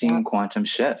that. And we're seeing quantum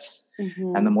shifts.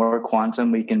 And the more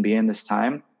quantum we can be in this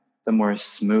time, the more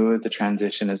smooth the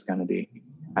transition is going to be.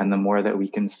 And the more that we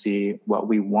can see what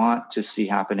we want to see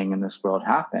happening in this world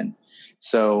happen.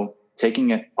 So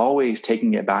always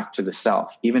taking it back to the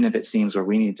self, even if it seems where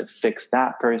we need to fix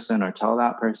that person or tell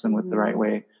that person what the right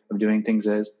way of doing things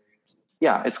is.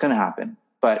 Yeah, it's going to happen.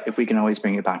 But if we can always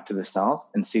bring it back to the self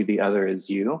and see the other as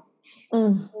you,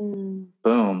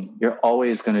 boom, you're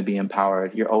always going to be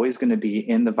empowered. You're always going to be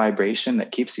in the vibration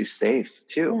that keeps you safe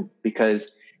too.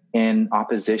 Because in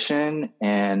opposition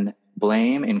and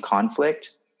blame and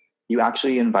conflict, you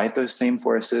actually invite those same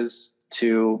forces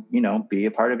to, be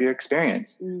a part of your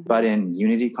experience. But in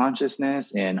unity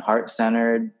consciousness, in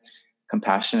heart-centered,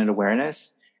 compassionate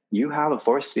awareness, you have a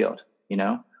force field.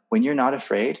 When you're not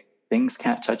afraid, things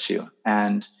can't touch you.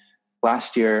 And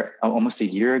last year, almost a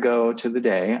year ago to the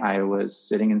day, I was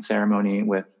sitting in ceremony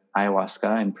with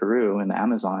ayahuasca in Peru in the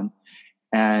Amazon.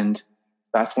 And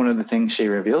that's one of the things she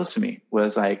revealed to me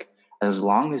was as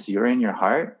long as you're in your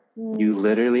heart, you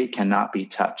literally cannot be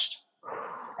touched.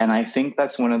 And I think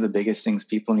that's one of the biggest things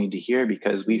people need to hear,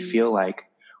 because we feel like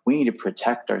we need to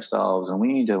protect ourselves and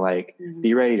we need to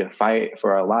be ready to fight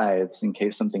for our lives in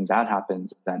case something bad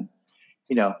happens. Then,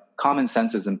 common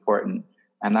sense is important.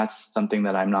 And that's something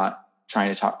that I'm not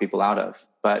trying to talk people out of,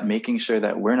 but making sure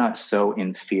that we're not so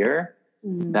in fear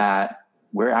that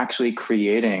we're actually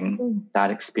creating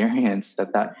that experience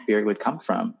that fear would come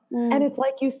from. And it's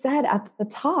like you said at the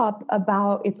top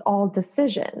about it's all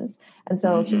decisions. And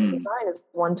so human design is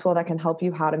one tool that can help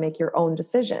you how to make your own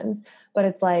decisions. But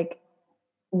it's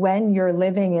when you're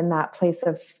living in that place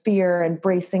of fear and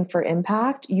bracing for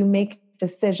impact, you make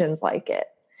decisions like it.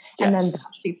 Yes. And then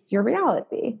that shapes your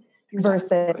reality.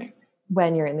 Versus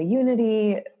when you're in the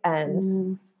unity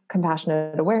and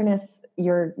compassionate awareness,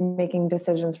 you're making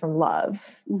decisions from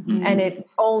love. And it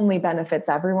only benefits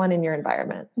everyone in your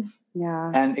environment.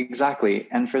 Yeah. And exactly.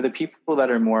 And for the people that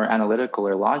are more analytical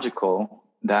or logical,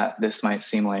 that this might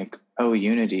seem like, oh,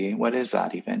 unity, what is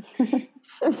that even?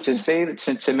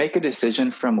 to make a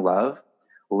decision from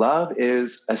love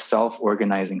is a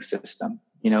self-organizing system.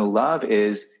 Love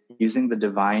is using the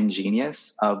divine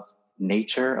genius of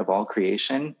nature, of all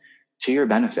creation, to your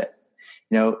benefit.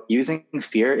 Using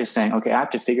fear is saying, okay, I have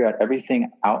to figure out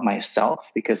everything out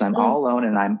myself because I'm all alone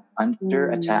and I'm under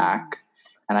attack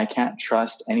and I can't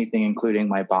trust anything, including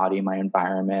my body, my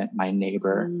environment, my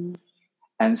neighbor.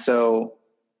 And so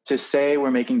to say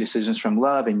we're making decisions from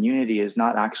love and unity is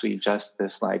not actually just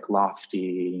this like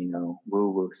lofty,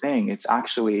 woo-woo thing. It's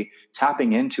actually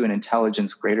tapping into an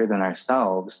intelligence greater than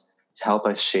ourselves to help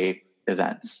us shape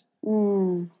events.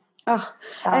 Oh,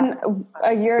 and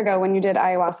a year ago when you did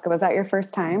ayahuasca, was that your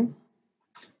first time?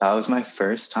 That was my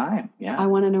first time. Yeah. I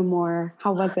want to know more.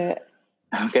 How was it?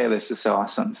 Okay. This is so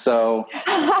awesome. So,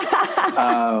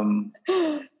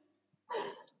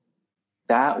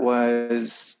 that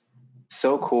was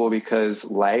so cool because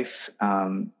life,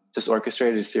 just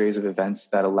orchestrated a series of events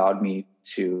that allowed me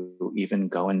to even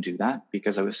go and do that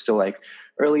because I was still like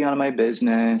early on in my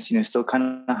business, still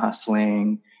kind of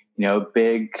hustling,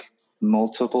 big,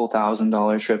 multiple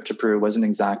 $1,000 trip to Peru wasn't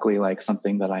exactly like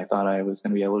something that I thought I was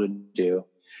going to be able to do.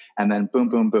 And then boom,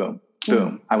 boom, boom,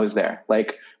 boom, I was there.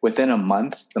 Like within a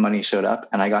month, the money showed up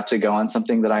and I got to go on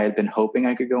something that I had been hoping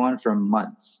I could go on for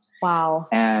months. Wow.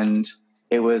 And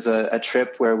it was a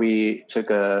trip where we took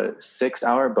a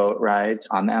 6-hour boat ride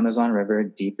on the Amazon River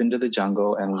deep into the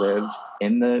jungle and lived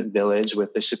in the village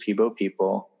with the Shipibo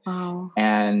people. Wow.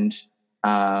 And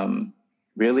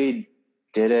really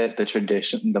did it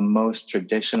the most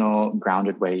traditional,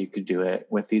 grounded way you could do it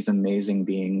with these amazing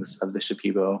beings of the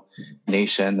Shipibo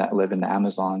nation that live in the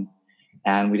Amazon.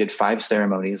 And we did 5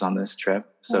 ceremonies on this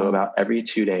trip. So about every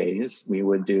 2 days, we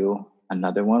would do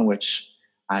another one, which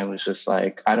I was just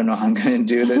like, I don't know how I'm going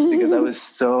to do this because I was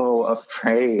so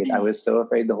afraid. I was so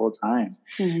afraid the whole time.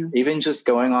 Even just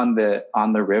going on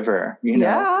the river,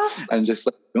 and just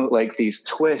like these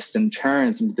twists and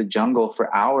turns into the jungle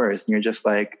for hours. And you're just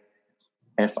like,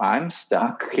 if I'm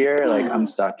stuck here, like I'm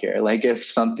stuck here. Like if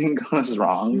something goes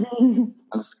wrong,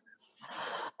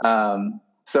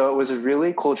 so it was a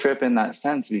really cool trip in that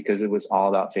sense because it was all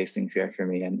about facing fear for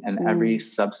me and every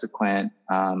subsequent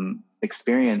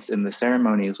experience in the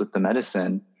ceremonies with the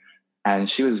medicine. And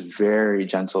she was very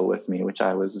gentle with me, which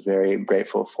I was very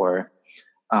grateful for,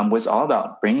 was all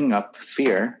about bringing up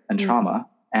fear and trauma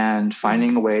and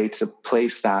finding a way to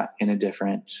place that in a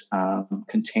different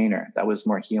container that was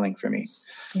more healing for me.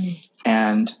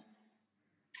 And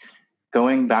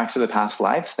going back to the past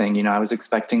lives thing, I was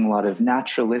expecting a lot of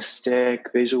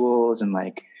naturalistic visuals and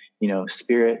like,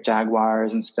 spirit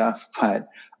jaguars and stuff, but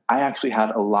I actually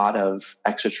had a lot of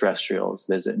extraterrestrials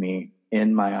visit me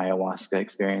in my ayahuasca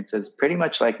experiences. Pretty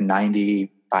much like 95%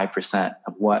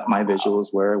 of what my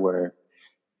visuals were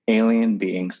alien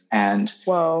beings. And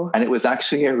it was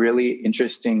actually a really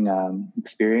interesting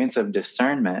experience of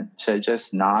discernment to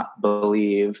just not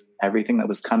believe everything that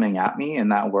was coming at me in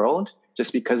that world,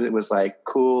 just because it was like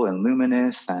cool and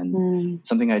luminous and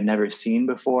something I'd never seen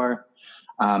before.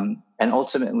 And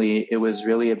ultimately, it was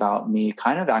really about me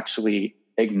kind of actually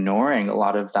ignoring a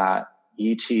lot of that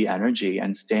ET energy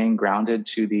and staying grounded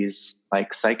to these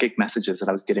like psychic messages that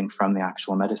I was getting from the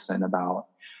actual medicine about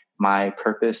my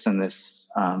purpose in this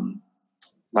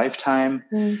lifetime,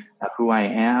 who I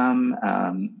am.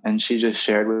 And she just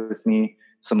shared with me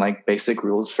some like basic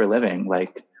rules for living.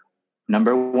 Like,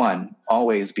 number 1,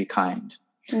 always be kind.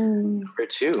 Number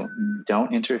 2,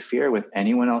 don't interfere with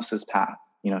anyone else's path.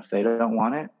 If they don't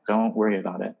want it, don't worry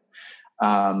about it.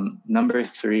 Number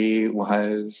 3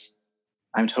 was,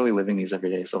 I'm totally living these every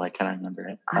day, so I cannot remember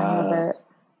it. I love it.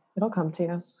 It'll come to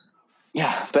you.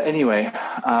 Yeah. But anyway,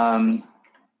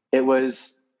 it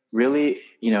was really,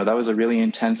 that was a really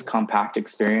intense, compact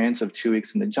experience of 2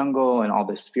 weeks in the jungle and all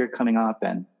this fear coming up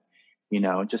and,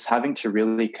 just having to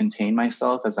really contain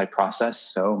myself as I process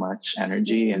so much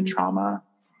energy and trauma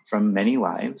from many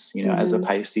lives. As a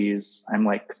Pisces, I'm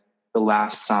like the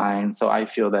last sign. So I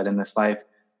feel that in this life,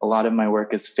 a lot of my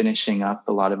work is finishing up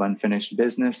a lot of unfinished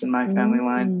business in my family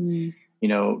line,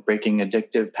 breaking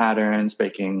addictive patterns,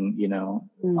 breaking,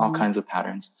 all kinds of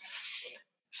patterns.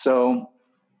 So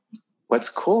what's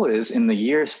cool is in the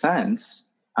year since,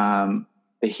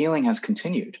 the healing has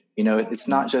continued. It's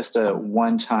not just a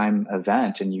one-time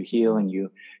event and you heal and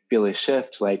you feel a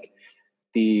shift. Like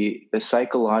the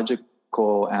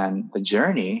psychological and the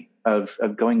journey of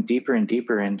going deeper and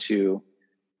deeper into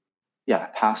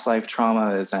past life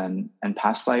traumas and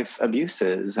past life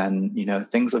abuses and,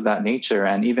 things of that nature.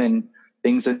 And even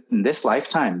things in this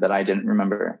lifetime that I didn't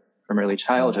remember from early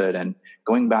childhood and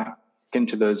going back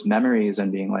into those memories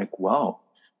and being like, whoa,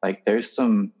 like there's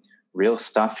some real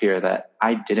stuff here that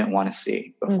I didn't want to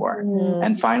see before. Mm-hmm.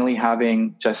 And finally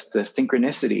having just the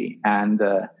synchronicity and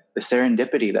the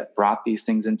serendipity that brought these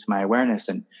things into my awareness,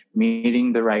 and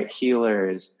meeting the right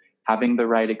healers, having the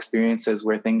right experiences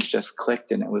where things just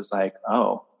clicked. And it was like,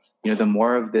 oh, the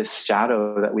more of this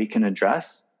shadow that we can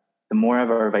address, the more of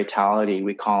our vitality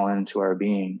we call into our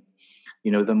being,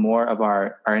 the more of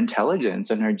our intelligence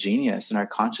and our genius and our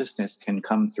consciousness can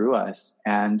come through us.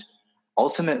 And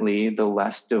ultimately, the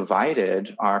less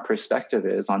divided our perspective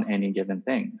is on any given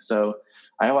thing. So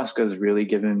ayahuasca has really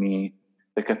given me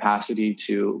the capacity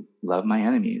to love my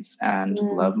enemies and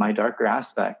love my darker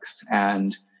aspects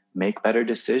and make better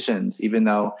decisions. Even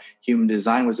though human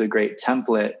design was a great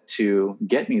template to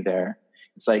get me there,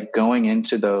 it's like going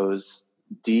into those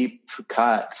deep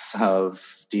cuts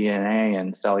of DNA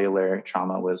and cellular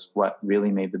trauma was what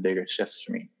really made the bigger shifts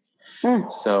for me.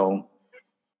 So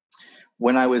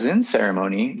when I was in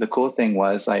ceremony, the cool thing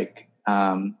was like,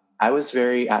 I was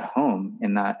very at home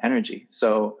in that energy.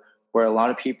 So where a lot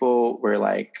of people were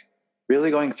like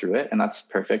really going through it, and that's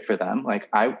perfect for them. Like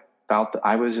I felt that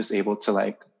I was just able to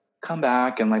like come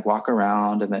back and like walk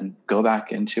around and then go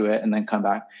back into it and then come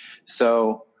back.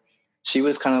 So she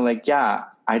was kind of like, yeah,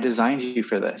 I designed you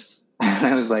for this. And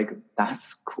I was like,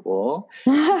 that's cool.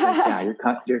 Like,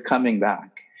 yeah, you're coming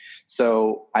back.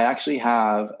 So I actually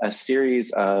have a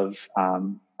series of,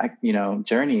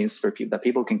 journeys for people that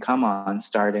people can come on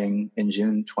starting in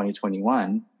June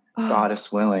 2021,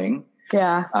 goddess willing.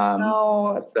 Yeah.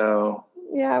 So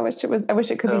yeah, I wish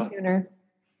it could be sooner.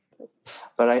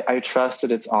 But I trust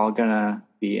that it's all gonna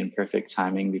be in perfect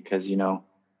timing, because,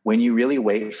 when you really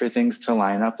wait for things to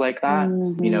line up like that,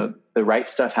 the right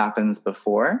stuff happens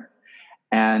before.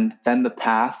 And then the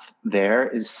path there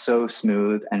is so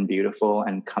smooth and beautiful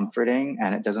and comforting.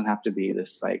 And it doesn't have to be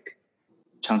this like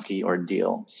chunky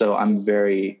ordeal. So I'm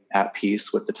very at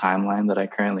peace with the timeline that I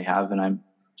currently have. And I'm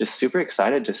just super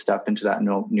excited to step into that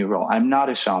new role. I'm not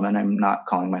a shaman. I'm not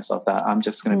calling myself that. I'm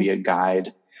just going to be a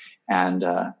guide and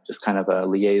just kind of a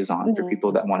liaison for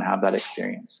people that want to have that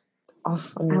experience. Oh,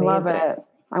 I love it.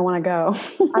 I want to go.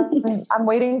 I'm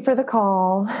waiting for the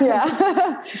call.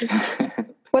 Yeah.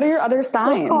 What are your other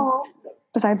signs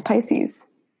besides Pisces?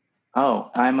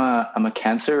 Oh, I'm a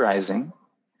Cancer rising,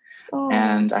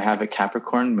 and I have a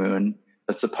Capricorn moon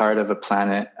that's a part of a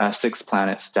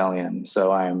 6-planet stellium.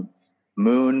 So I'm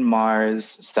Moon, Mars,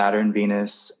 Saturn,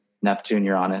 Venus, Neptune,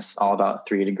 Uranus, all about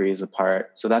 3 degrees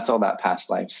apart. So that's all that past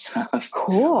life stuff.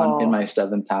 Cool. In my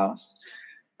 7th house.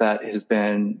 That has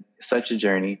been such a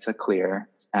journey to clear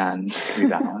and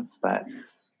rebalance, but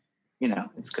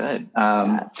it's good.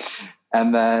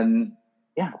 And then,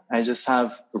 I just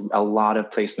have a lot of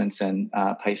placements in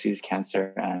Pisces,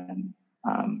 Cancer, and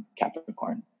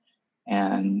Capricorn,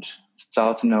 and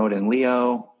South Node in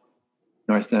Leo,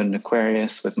 North Node in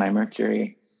Aquarius with my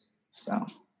Mercury. So,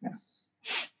 yeah.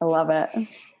 I love it.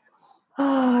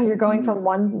 Oh, you're going from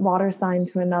one water sign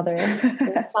to another.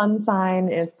 Your sun sign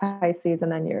is Pisces,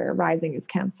 and then your rising is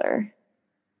Cancer.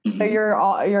 Mm-hmm. So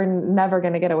you're never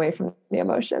going to get away from the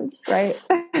emotions, right?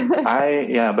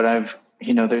 But I've,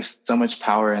 there's so much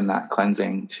power in that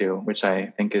cleansing too, which I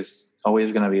think is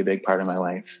always going to be a big part of my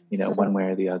life, one way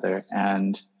or the other.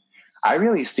 And I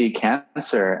really see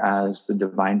Cancer as the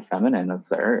divine feminine of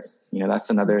the earth. That's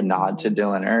another nod to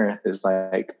Dylan Earth, is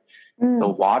like the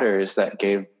waters that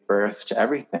gave birth to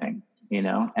everything,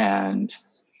 and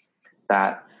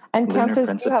that. And Cancers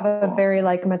do have a very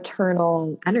like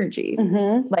maternal energy,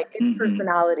 like in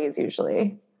personalities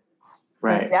usually.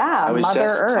 Right. Yeah. I was Mother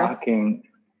just Earth. talking.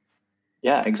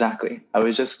 Yeah, exactly. We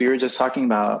were just talking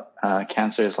about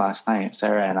Cancers last night,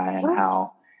 Sarah and I, and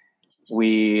how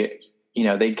we,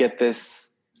 they get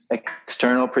this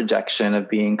external projection of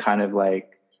being kind of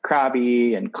like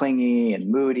crabby and clingy and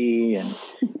moody and,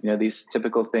 these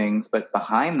typical things. But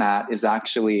behind that is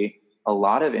actually a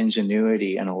lot of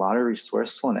ingenuity and a lot of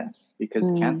resourcefulness,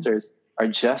 because Cancers are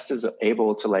just as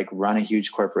able to like run a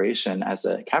huge corporation as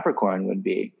a Capricorn would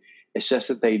be. It's just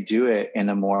that they do it in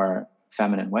a more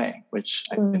feminine way, which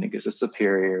I think is a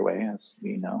superior way, as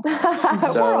we know.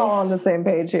 So, we're all on the same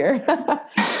page here.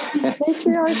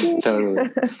 Totally.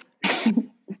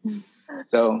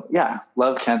 So yeah,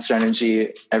 love Cancer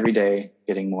energy every day,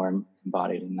 getting more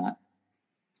embodied in that.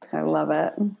 I love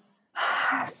it.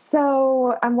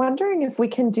 So I'm wondering if we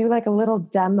can do like a little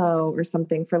demo or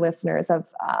something for listeners of,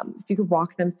 if you could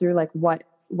walk them through like what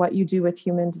you do with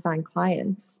human design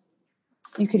clients.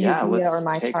 You could use Leah or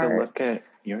my take chart. A look at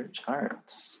your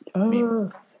charts.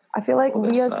 I feel like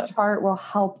Leah's chart will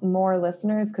help more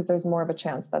listeners because there's more of a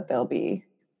chance that there'll be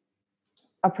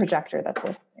a projector that's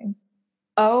listening.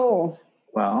 Oh.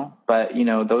 Well, but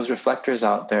those reflectors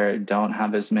out there don't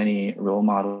have as many role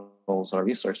models or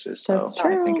resources. So That's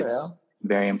true. I think it's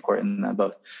very important that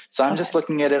both. So I'm just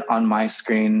looking at it on my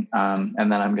screen, and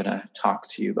then I'm going to talk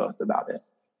to you both about it.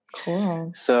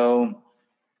 Cool. So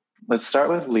let's start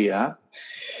with Leah.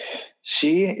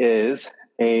 She is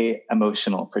a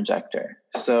emotional projector.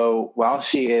 So while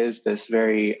she is this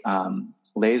very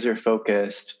laser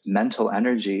focused mental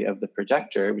energy of the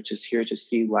projector, which is here to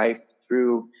see life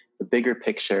through the bigger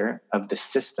picture of the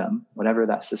system, whatever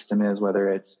that system is, whether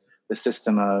it's the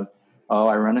system of,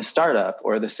 I run a startup,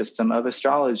 or the system of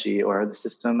astrology, or the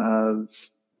system of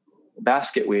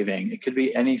basket weaving. It could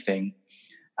be anything.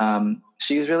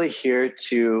 She's really here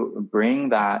to bring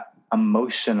that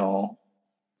emotional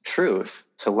truth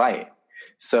to light.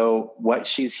 So what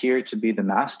she's here to be the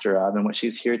master of, and what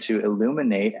she's here to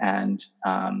illuminate and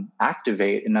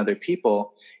activate in other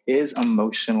people, is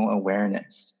emotional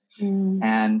awareness.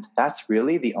 And that's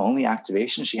really the only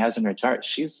activation she has in her chart.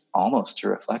 She's almost a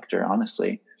reflector,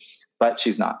 honestly, but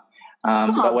she's not.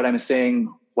 But what I'm saying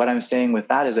with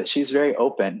that is that she's very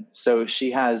open. So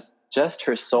she has just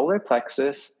her solar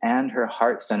plexus and her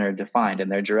heart center defined,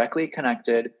 and they're directly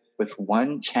connected with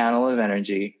one channel of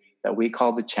energy that we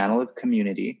call the channel of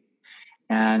community.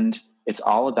 And it's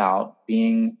all about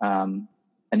being an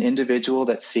individual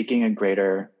that's seeking a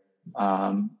greater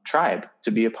tribe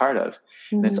to be a part of.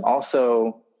 And it's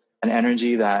also an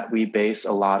energy that we base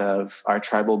a lot of our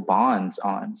tribal bonds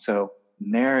on. So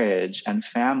marriage and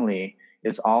family,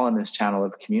 it's all in this channel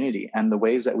of community. And the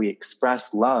ways that we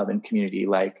express love in community,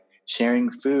 like sharing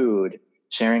food,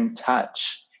 sharing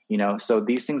touch, so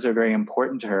these things are very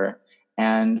important to her.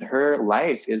 And her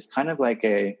life is kind of like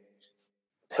a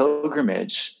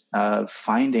pilgrimage of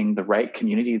finding the right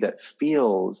community that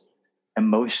feels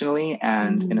emotionally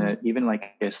and in a even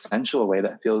like a sensual way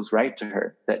that feels right to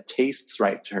her, that tastes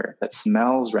right to her, that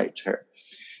smells right to her.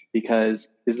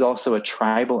 Because this is also a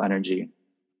tribal energy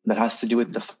that has to do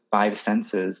with the five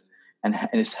senses, and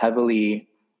is heavily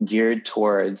geared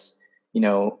towards,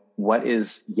 what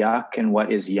is yuck and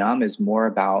what is yum is more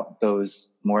about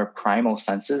those more primal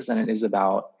senses than it is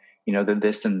about, the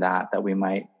this and that we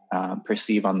might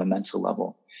perceive on the mental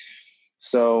level.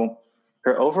 So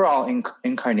her overall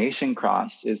incarnation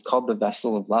cross is called the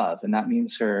vessel of love. And that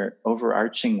means her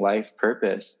overarching life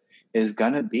purpose is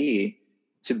going to be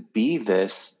to be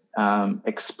this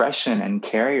expression and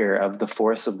carrier of the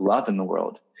force of love in the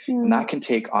world. And that can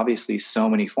take obviously so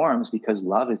many forms, because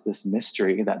love is this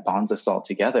mystery that bonds us all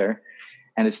together.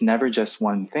 And it's never just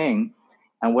one thing.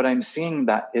 And what I'm seeing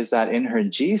is that in her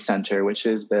G center, which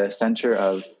is the center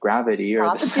of gravity,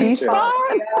 or the G spot.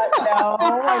 No,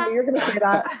 I knew you were going to say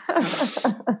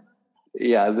that.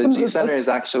 Yeah, the G center is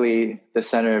actually the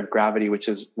center of gravity, which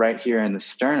is right here in the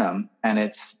sternum, and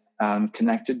it's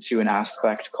connected to an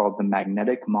aspect called the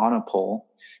magnetic monopole,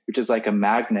 which is like a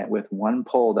magnet with one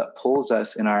pole that pulls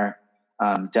us in our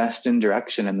destined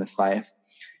direction in this life.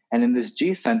 And in this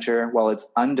G center, while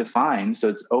it's undefined, so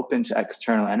it's open to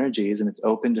external energies and it's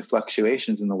open to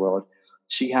fluctuations in the world,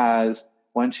 she has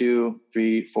 1, 2,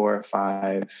 3, 4,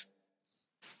 5,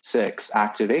 6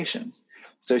 activations.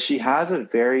 So she has a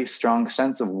very strong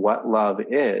sense of what love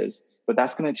is, but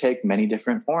that's going to take many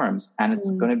different forms. And it's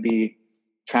going to be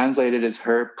translated as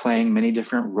her playing many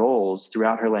different roles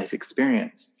throughout her life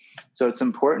experience. So it's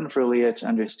important for Leah to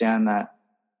understand that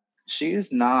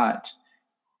she's not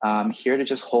here to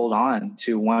just hold on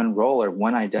to one role or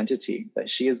one identity, that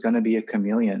she is going to be a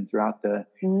chameleon throughout the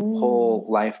whole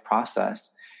life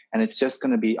process. And it's just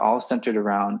going to be all centered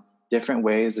around different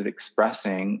ways of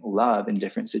expressing love in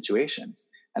different situations.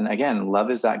 And again,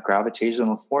 love is that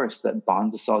gravitational force that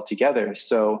bonds us all together.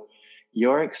 So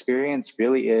your experience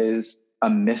really is a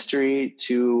mystery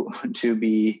to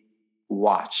be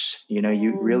watched.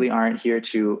 You really aren't here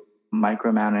to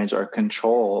micromanage or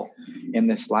control in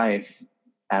this life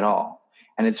at all.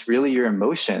 And it's really your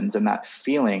emotions and that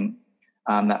feeling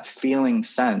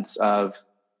sense of,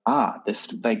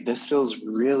 this feels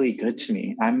really good to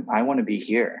me. I want to be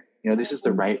here. This is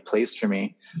the right place for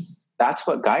me. That's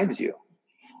what guides you.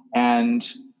 And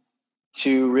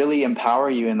to really empower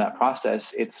you in that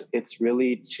process, it's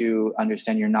really to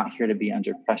understand you're not here to be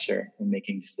under pressure in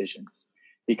making decisions,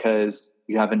 because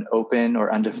you have an open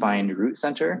or undefined root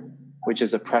center, which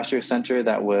is a pressure center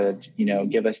that would,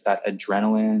 give us that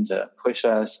adrenaline to push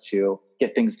us to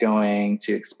get things going,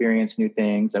 to experience new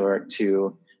things, or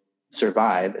to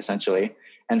survive, essentially.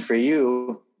 And for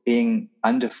you, being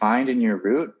undefined in your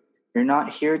root, you're not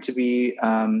here to be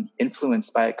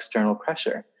influenced by external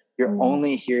pressure. You're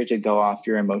only here to go off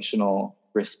your emotional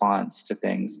response to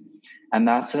things. And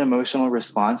that's an emotional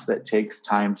response that takes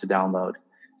time to download.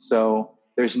 So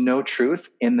there's no truth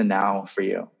in the now for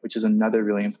you, which is another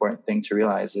really important thing to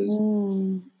realize is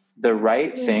the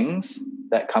right things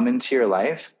that come into your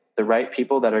life, the right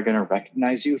people that are going to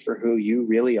recognize you for who you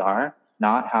really are,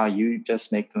 not how you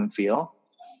just make them feel.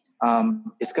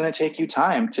 It's going to take you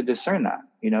time to discern that.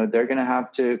 They're going to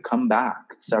have to come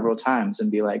back several times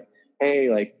and be like, hey,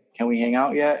 like, can we hang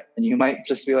out yet? And you might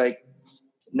just be like,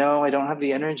 no, I don't have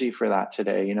the energy for that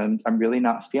today. I'm really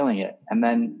not feeling it. And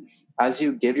then as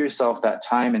you give yourself that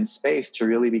time and space to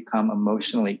really become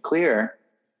emotionally clear,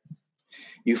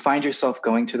 you find yourself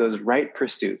going to those right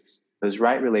pursuits, those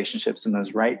right relationships, and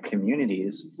those right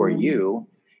communities for you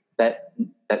that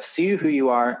see who you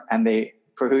are and they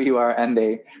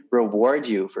reward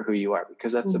you for who you are,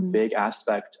 because that's a big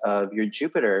aspect of your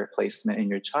Jupiter placement in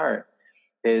your chart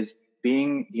is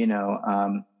being,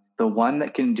 the one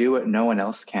that can do what no one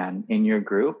else can in your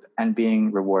group and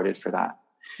being rewarded for that.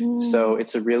 So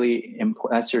it's a really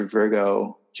important, that's your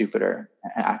Virgo Jupiter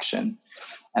action.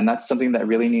 And that's something that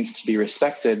really needs to be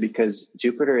respected, because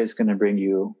Jupiter is going to bring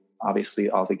you obviously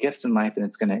all the gifts in life, and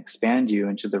it's going to expand you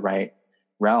into the right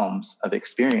realms of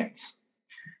experience.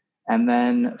 And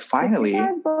then finally, did you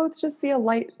guys both just see a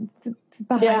light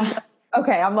behind us?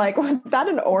 Okay, I'm like, was that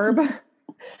an orb?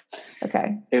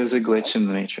 Okay. It was a glitch in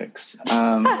the matrix.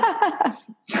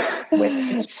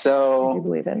 So you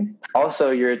believe in?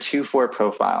 Also, you're a 2-4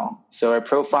 profile. So our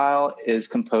profile is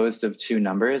composed of 2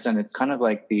 numbers, and it's kind of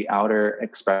like the outer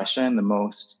expression, the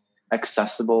most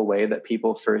accessible way that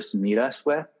people first meet us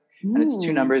with. And it's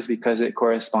 2 numbers because it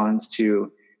corresponds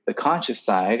to the conscious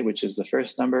side, which is the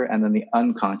first number, and then the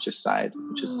unconscious side,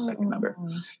 which is the second number.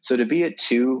 So to be a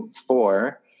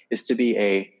 2-4 is to be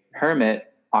a hermit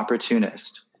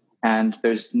opportunist. And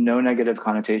there's no negative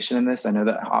connotation in this. I know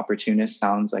that opportunist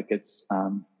sounds like it's,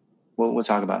 we'll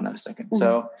talk about in a second.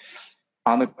 So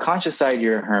on the conscious side,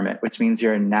 you're a hermit, which means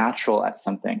you're a natural at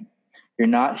something. You're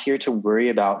not here to worry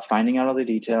about finding out all the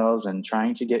details and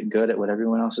trying to get good at what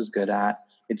everyone else is good at.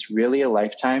 It's really a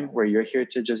lifetime where you're here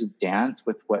to just dance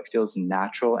with what feels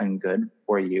natural and good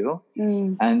for you,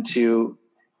 and to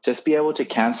just be able to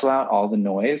cancel out all the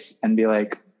noise and be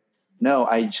like, no,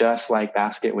 I just like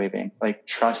basket waving. Like,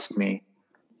 trust me,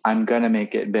 I'm going to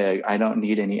make it big. I don't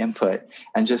need any input.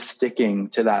 And just sticking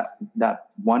to that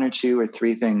 1 or 2 or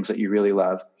 3 things that you really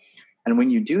love. And when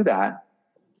you do that,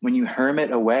 when you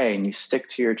hermit away and you stick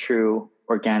to your true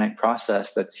organic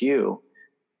process, that's you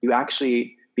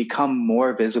actually become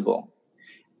more visible.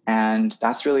 And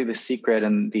that's really the secret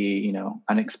and the,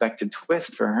 unexpected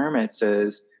twist for hermits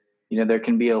is, there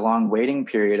can be a long waiting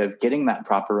period of getting that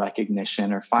proper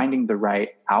recognition or finding the right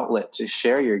outlet to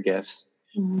share your gifts.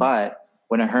 But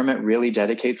when a hermit really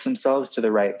dedicates themselves to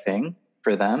the right thing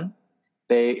for them,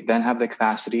 they then have the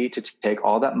capacity to take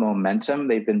all that momentum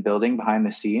they've been building behind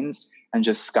the scenes and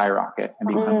just skyrocket and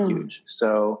become huge.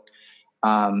 So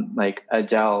like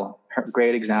Adele,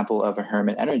 great example of a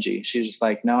hermit energy. She's just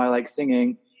like, no, I like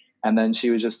singing. And then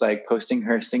she was just like posting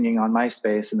her singing on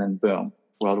MySpace, and then boom,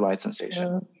 worldwide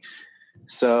sensation.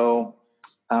 So,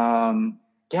 your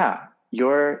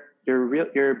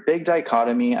big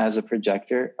dichotomy as a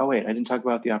projector. Oh wait, I didn't talk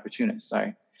about the opportunist.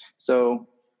 Sorry. So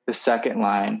the second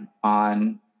line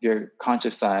on your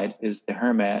conscious side is the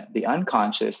hermit. The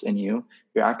unconscious in you,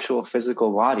 your actual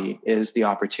physical body, is the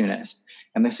opportunist.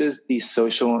 And this is the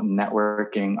social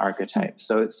networking archetype.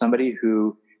 So it's somebody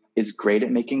who is great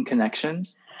at making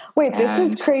connections. Wait, this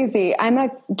is crazy. I'm a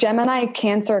Gemini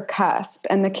Cancer cusp,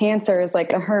 and the Cancer is like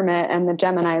the hermit and the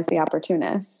Gemini is the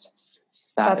opportunist.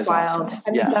 That's wild. Awesome.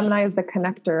 And Gemini is the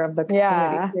connector of the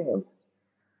community too.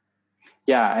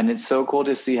 Yeah. And it's so cool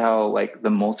to see how like the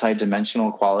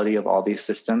multi-dimensional quality of all these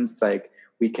systems, it's like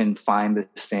we can find the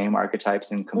same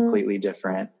archetypes in completely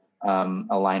different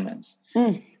alignments.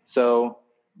 So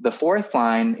the 4th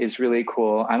line is really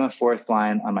cool. I'm a 4th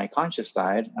line on my conscious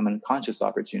side. I'm a conscious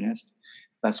opportunist.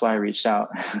 That's why I reached out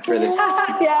for this.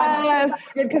 Yes,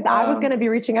 because I was going to be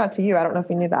reaching out to you. I don't know if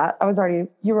you knew that.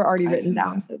 You were already written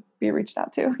down to be reached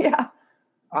out to. Yeah.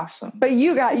 Awesome. But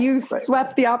you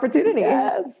swept the opportunity.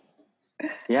 Yes.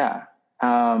 Yeah.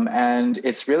 And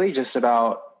it's really just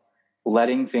about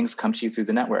letting things come to you through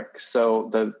the network. So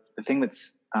the thing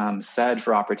that's said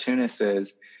for opportunists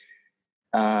is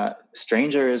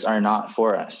strangers are not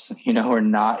for us. We're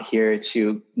not here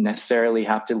to necessarily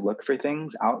have to look for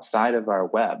things outside of our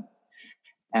web.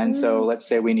 And so let's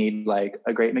say we need like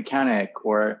a great mechanic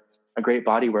or a great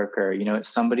body worker. It's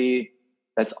somebody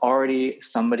that's already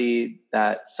somebody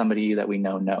that we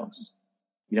know knows.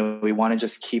 We want to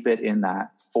just keep it in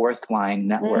that 4th line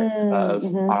network of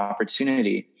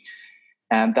opportunity.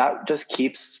 And that just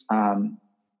keeps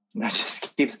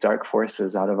dark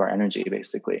forces out of our energy,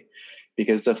 basically,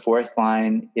 because the fourth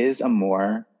line is a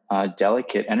more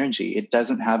delicate energy. It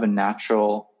doesn't have a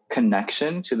natural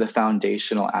connection to the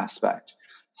foundational aspect.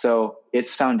 So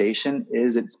its foundation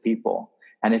is its people.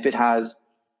 And if it has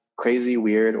crazy,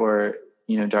 weird, or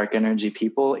dark energy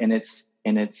people in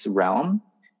its realm,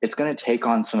 it's going to take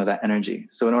on some of that energy.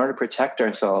 So in order to protect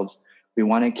ourselves, we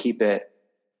want to keep it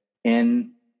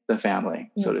in the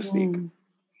family, so to speak.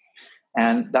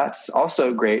 And that's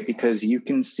also great because you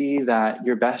can see that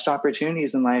your best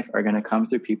opportunities in life are going to come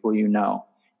through people you know.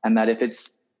 And that if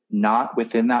it's not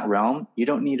within that realm, you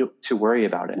don't need to worry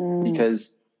about it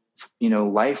because,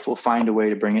 life will find a way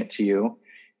to bring it to you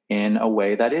in a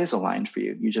way that is aligned for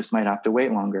you. You just might have to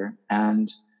wait longer.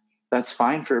 And that's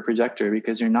fine for a projector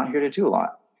because you're not here to do a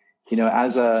lot.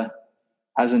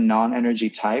 As a non-energy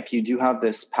type, you do have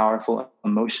this powerful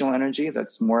emotional energy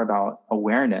that's more about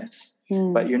awareness,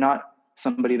 but you're not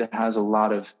somebody that has a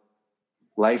lot of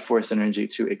life force energy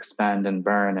to expend and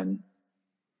burn and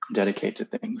dedicate to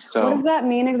things. So what does that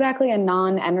mean exactly, a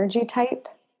non-energy type?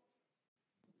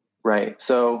 Right.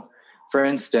 So for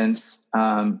instance,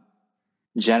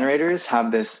 generators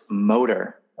have this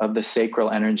motor of the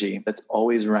sacral energy that's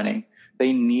always running.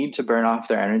 They need to burn off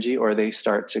their energy or they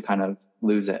start to kind of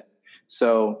lose it.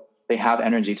 So they have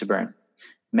energy to burn.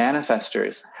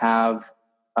 Manifestors have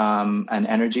an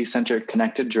energy center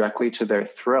connected directly to their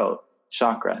throat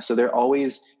chakra. So they're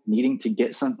always needing to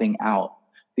get something out.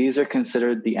 These are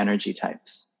considered the energy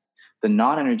types. The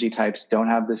non-energy types don't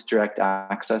have this direct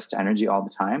access to energy all the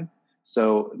time.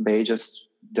 So they just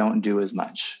don't do as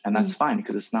much. And that's fine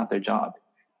because it's not their job.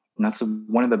 And that's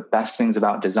one of the best things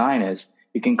about design is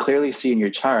you can clearly see in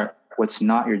your chart what's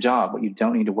not your job, what you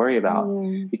don't need to worry about.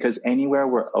 Because anywhere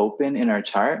we're open in our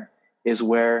chart is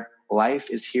where life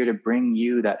is here to bring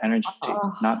you that energy,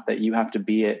 not that you have to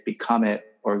be it, become it,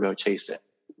 or go chase it.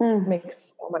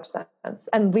 Makes so much sense.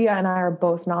 And Leah and I are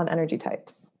both non-energy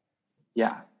types.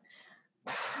 Yeah.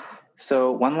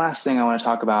 So one last thing I want to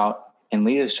talk about in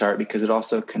Leah's chart, because it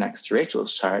also connects to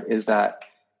Rachel's chart, is that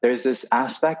there's this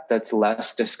aspect that's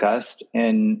less discussed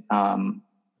in,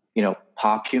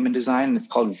 pop human design, and it's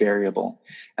called variable.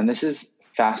 And this is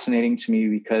fascinating to me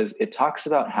because it talks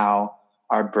about how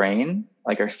our brain,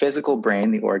 like our physical brain,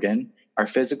 the organ, our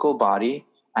physical body,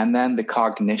 and then the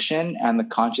cognition and the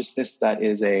consciousness that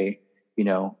is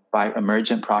by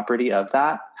emergent property of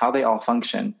that, how they all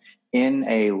function in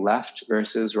a left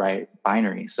versus right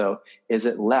binary. So is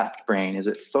it left brain? Is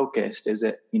it focused? Is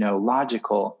it,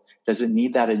 logical? Does it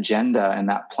need that agenda and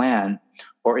that plan?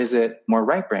 Or is it more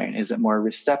right brain? Is it more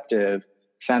receptive,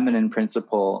 feminine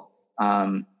principle,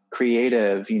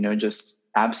 creative, just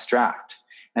abstract?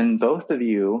 And both of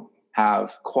you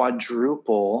have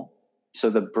quadruple. So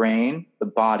the brain, the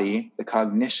body, the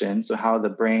cognition, so how the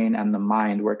brain and the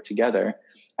mind work together,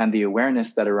 and the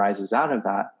awareness that arises out of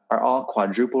that are all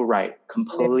quadruple right,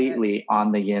 completely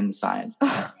on the yin side.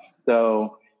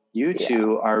 So you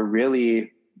two are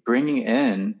really bringing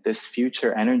in this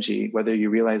future energy, whether you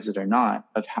realize it or not,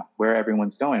 of where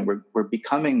everyone's going. We're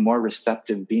becoming more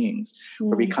receptive beings.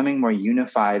 We're becoming more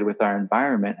unified with our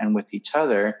environment and with each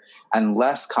other, and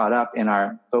less caught up in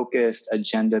our focused,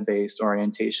 agenda-based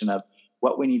orientation of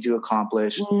what we need to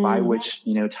accomplish, by which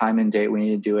time and date we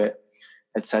need to do it,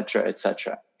 et cetera, et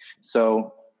cetera.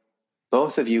 So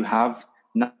both of you have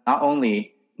not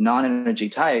only non-energy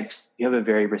types, you have a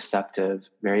very receptive,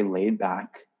 very laid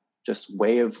back, just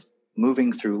way of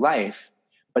moving through life,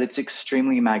 but it's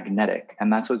extremely magnetic.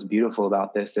 And that's what's beautiful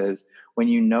about this is when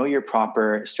you know your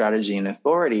proper strategy and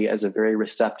authority as a very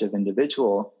receptive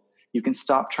individual, you can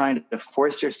stop trying to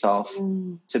force yourself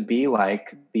to be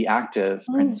like the active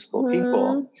principled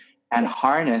people and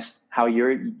harness how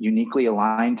you're uniquely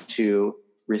aligned to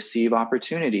receive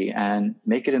opportunity and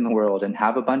make it in the world and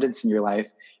have abundance in your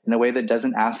life in a way that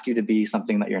doesn't ask you to be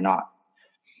something that you're not.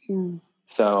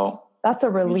 So that's a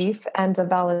relief and a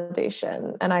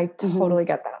validation. And I totally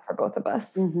get that for both of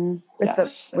us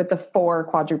with the 4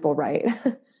 quadruple right.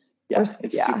 Yes,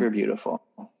 it's super beautiful.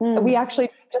 We actually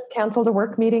just canceled a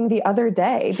work meeting the other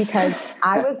day because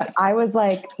I was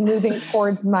like moving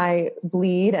towards my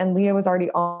bleed and Leah was already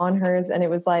on hers. And it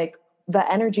was like, the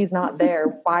energy's not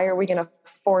there. Why are we going to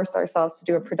force ourselves to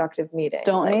do a productive meeting?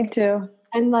 Don't need to.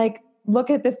 And look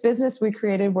at this business we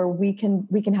created where we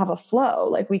can have a flow.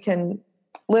 Like we can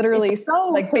literally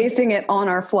basing it on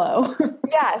our flow.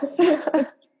 Yes.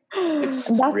 That's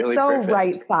really so perfect.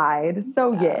 Right side,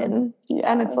 so yin.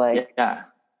 Yeah. And it's like,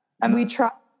 and we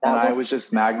trust. And I was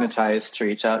just magnetized to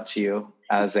reach out to you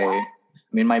as a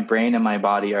I mean, my brain and my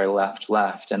body are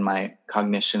left, and my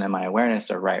cognition and my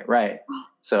awareness are right.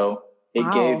 So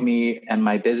it gave me and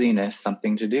my busyness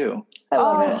something to do. I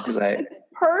love it.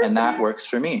 And that works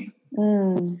for me.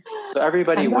 So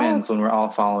everybody wins when we're all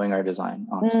following our design.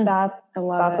 Honestly. That's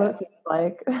what it seems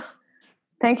like.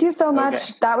 Thank you so much.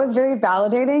 Okay. That was very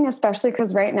validating, especially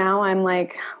because right now I'm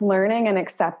like learning and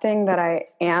accepting that I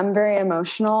am very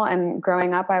emotional. And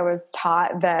growing up, I was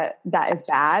taught that is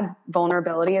bad.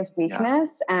 Vulnerability is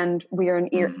weakness. Yeah. And we are an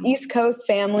East Coast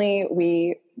family.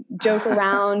 We joke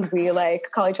around. We like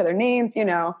call each other names, you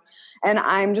know. And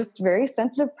I'm just a very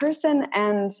sensitive person.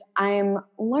 And I'm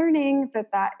learning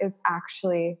that is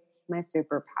actually my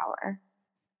superpower.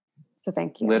 So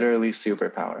thank you. Literally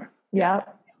superpower. Yeah.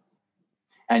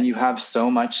 And you have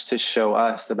so much to show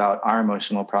us about our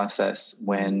emotional process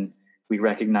when we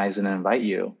recognize and invite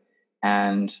you.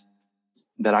 And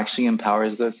that actually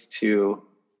empowers us to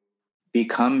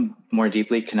become more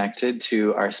deeply connected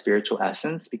to our spiritual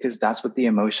essence, because that's what the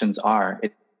emotions are.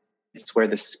 It's where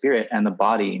the spirit and the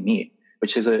body meet,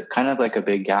 which is a kind of like a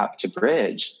big gap to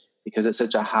bridge, because it's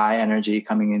such a high energy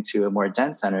coming into a more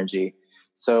dense energy.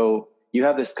 So you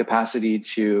have this capacity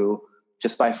to,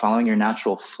 just by following your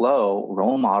natural flow,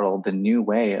 role model the new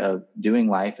way of doing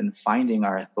life and finding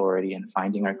our authority and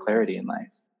finding our clarity in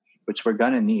life, which we're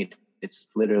going to need.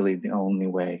 It's literally the only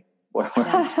way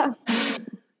forward.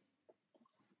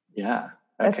 Yeah.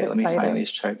 Okay, let me find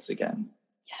these charts again.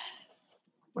 Yes.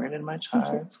 Where did my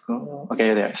charts go?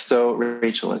 Okay, there. So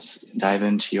Rachel, let's dive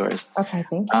into yours. Okay,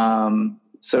 thank you.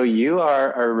 So you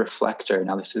are a reflector.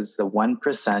 Now this is the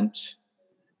 1%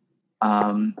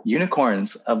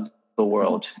 unicorns of the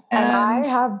world. And I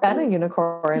have been a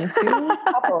unicorn too.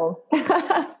 Couples.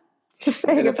 Just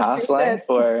in a past life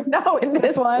or? No, in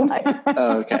this one.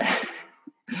 Oh, okay.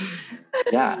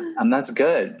 Yeah, and that's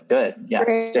good. Good. Yeah,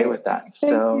 great. Stay with that.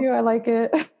 Thank you. I like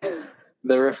it.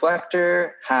 The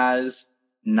reflector has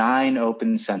 9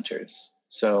 open centers.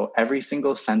 So every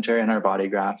single center in our body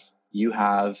graph, you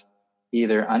have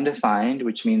either undefined,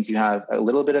 which means you have a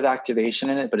little bit of activation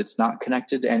in it, but it's not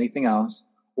connected to anything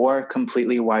else, or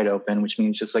completely wide open, which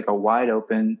means just like a wide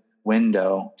open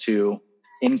window to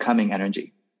incoming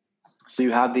energy. So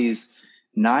you have these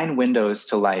 9 windows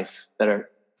to life that are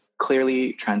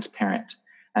clearly transparent.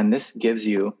 And this gives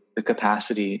you the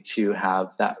capacity to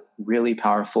have that really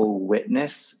powerful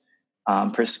witness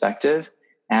perspective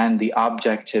and the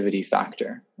objectivity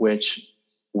factor, which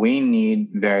we need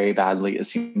very badly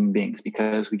as human beings,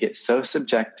 because we get so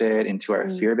subjected into our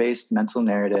fear-based mental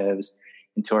narratives,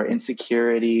 into our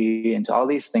insecurity, into all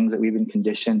these things that we've been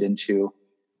conditioned into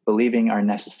believing are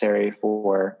necessary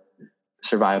for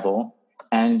survival.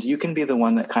 And you can be the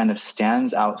one that kind of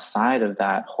stands outside of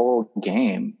that whole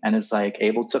game and is like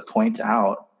able to point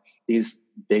out these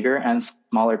bigger and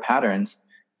smaller patterns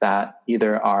that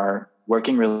either are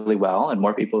working really well and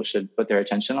more people should put their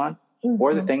attention on,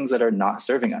 or the things that are not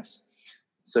serving us.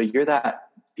 So you're that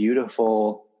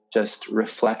beautiful, just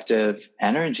reflective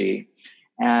energy.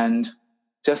 And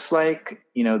just like,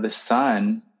 you know, the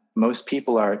sun, most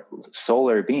people are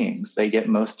solar beings. They get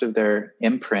most of their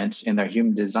imprint in their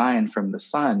human design from the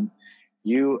sun.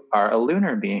 You are a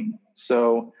lunar being.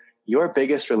 So your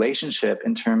biggest relationship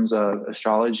in terms of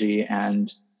astrology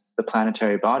and the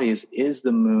planetary bodies is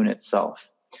the moon itself.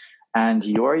 And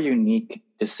your unique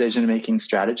decision-making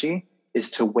strategy is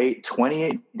to wait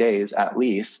 28 days at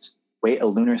least, wait a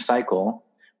lunar cycle,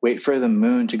 wait for the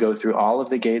moon to go through all of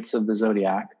the gates of the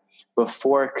zodiac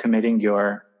before committing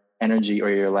your energy or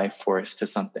your life force to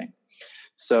something.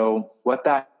 So what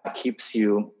that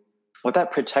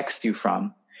protects you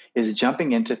from is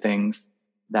jumping into things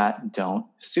that don't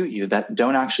suit you, that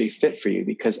don't actually fit for you,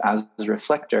 because as a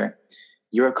reflector,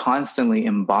 you're constantly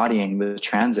embodying the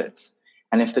transits.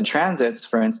 And if the transits,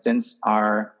 for instance,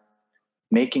 are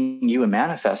making you a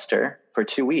manifester for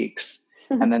 2 weeks,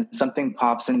 and then something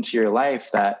pops into your life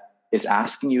that is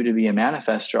asking you to be a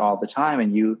manifester all the time,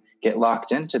 and you get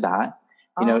locked into that,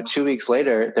 2 weeks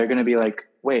later, they're going to be like,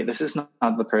 wait, this is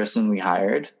not the person we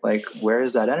hired. Like, where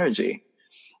is that energy?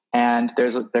 And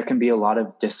there can be a lot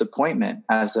of disappointment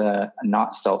as a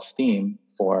not self theme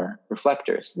for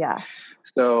reflectors. Yes.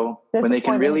 So when they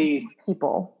can really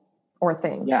people or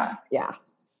things. Yeah.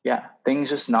 Things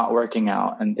just not working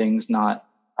out and things not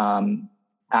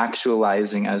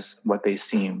actualizing as what they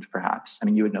seemed, perhaps. I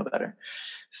mean, you would know better.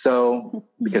 So,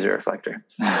 because you're a reflector.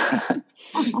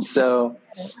 So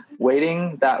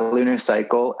waiting that lunar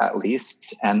cycle at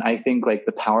least, and I think like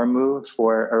the power move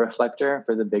for a reflector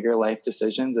for the bigger life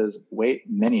decisions is wait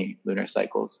many lunar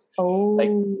cycles. Like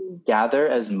gather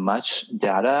as much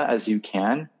data as you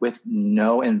can with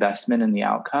no investment in the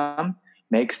outcome,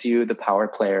 makes you the power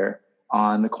player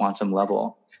on the quantum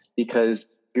level,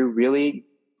 because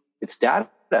it's data.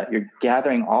 You're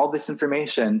gathering all this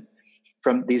information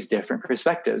from these different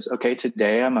perspectives. Okay,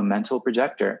 today I'm a mental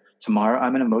projector. Tomorrow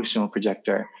I'm an emotional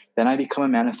projector. Then I become a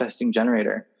manifesting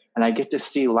generator. And I get to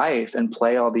see life and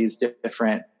play all these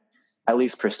different, at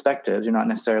least perspectives. You're not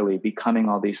necessarily becoming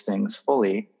all these things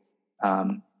fully,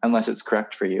 unless it's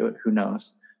correct for you, who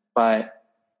knows. But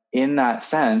in that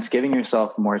sense, giving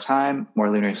yourself more time, more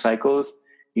lunar cycles,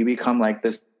 you become like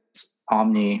this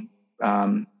omni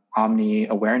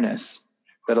awareness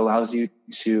that allows you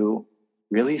to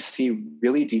really see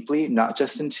really deeply, not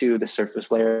just into the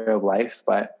surface layer of life,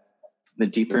 but the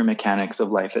deeper mechanics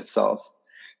of life itself.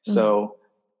 So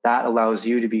that allows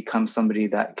you to become somebody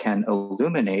that can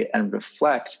illuminate and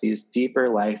reflect these deeper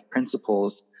life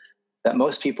principles that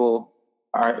most people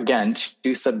are, again,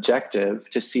 too subjective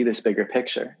to see this bigger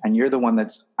picture. And you're the one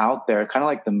that's out there, kind of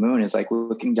like the moon is like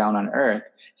looking down on Earth,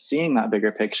 seeing that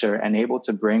bigger picture and able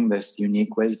to bring this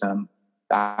unique wisdom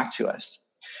back to us.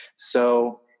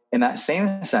 So in that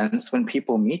same sense, when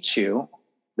people meet you,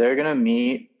 they're going to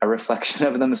meet a reflection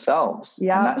of themselves.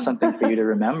 Yeah. And that's something for you to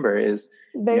remember is,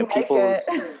 people's,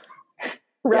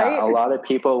 right? Yeah, a lot of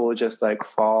people will just like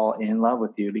fall in love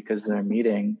with you because they're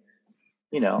meeting,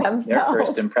 themselves. Their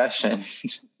first impression.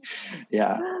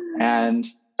 Yeah. And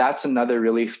that's another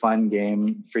really fun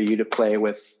game for you to play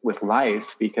with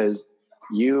life, because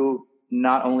you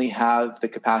not only have the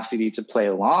capacity to play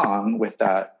along with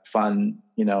that fun,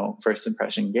 first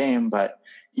impression game, but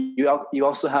you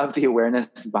also have the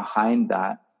awareness behind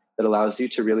that allows you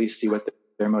to really see what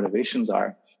their motivations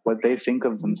are, what they think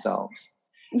of themselves.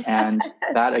 And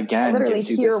that again, I literally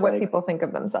hear what people think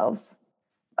of themselves.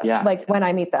 Yeah. Like when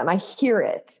I meet them, I hear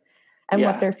it and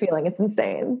what they're feeling. It's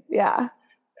insane. Yeah.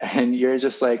 And you're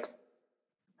just like,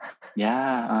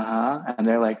 and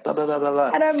they're like, blah, blah, blah, blah,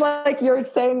 blah. And I'm like, you're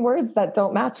saying words that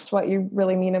don't match what you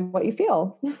really mean and what you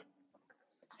feel.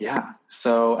 Yeah.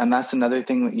 So, and that's another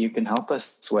thing that you can help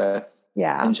us with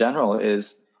in general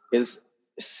is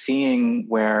seeing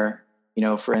where,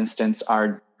 for instance,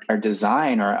 our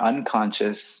design, our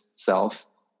unconscious self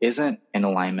isn't in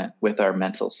alignment with our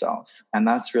mental self. And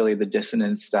that's really the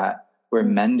dissonance that we're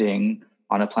mending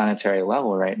on a planetary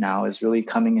level right now, is really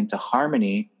coming into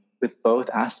harmony with both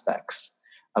aspects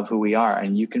of who we are.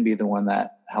 And you can be the one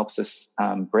that helps us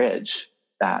bridge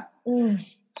that.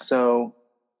 So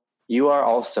you are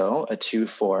also a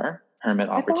 2-4 hermit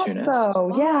opportunist. So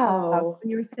when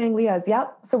you were saying Leah's,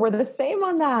 so we're the same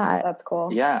on that. That's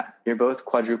cool. Yeah, you're both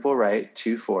quadruple right,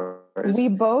 2-4s. We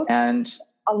both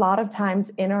a lot of times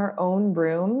in our own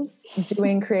rooms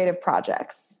doing creative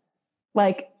projects,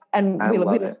 and we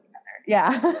love it.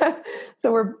 Yeah.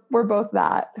 So we're both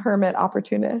that hermit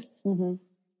opportunists.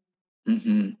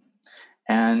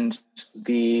 And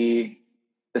the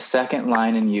second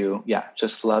line in you,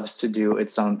 just loves to do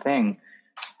its own thing,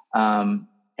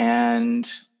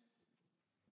 and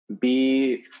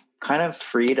be kind of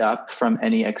freed up from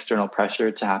any external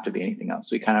pressure to have to be anything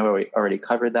else. We kind of already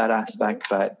covered that aspect,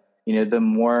 but the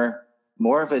more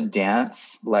of a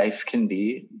dance life can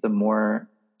be, the more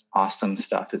awesome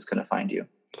stuff is going to find you.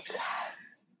 Yes.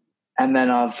 And then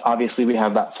obviously we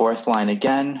have that fourth line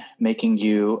again, making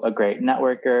you a great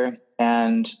networker.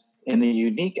 And in the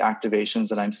unique activations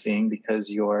that I'm seeing,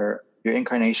 because your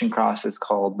incarnation cross is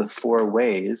called the 4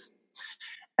 ways.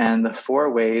 And the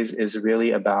 4 ways is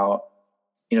really about,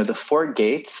 the 4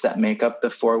 gates that make up the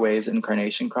 4 ways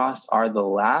incarnation cross are the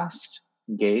last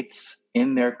gates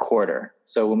in their quarter.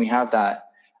 So when we have that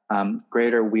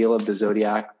greater wheel of the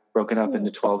zodiac broken up into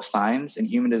 12 signs, in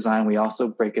human design, we also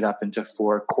break it up into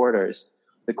 4 quarters: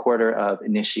 the quarter of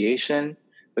initiation,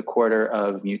 the quarter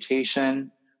of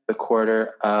mutation, the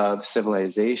quarter of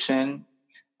civilization,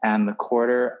 and the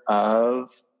quarter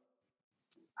of,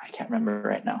 I can't remember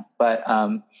right now, but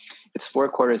it's 4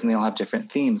 quarters and they all have different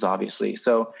themes, obviously.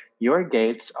 So your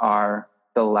gates are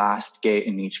the last gate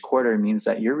in each quarter, means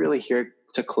that you're really here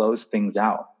to close things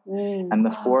out. And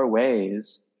the 4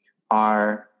 ways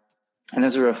are, and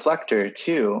as a reflector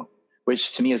too,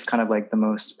 which to me is kind of like the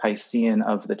most Piscean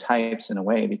of the types in a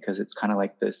way, because it's kind of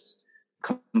like this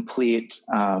complete,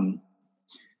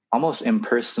 almost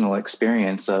impersonal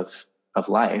experience of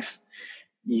life.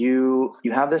 You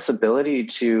have this ability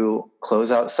to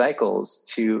close out cycles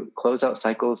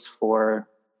for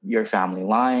your family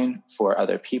line, for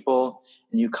other people.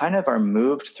 And you kind of are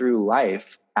moved through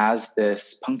life as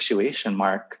this punctuation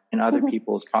mark in other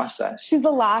people's process. She's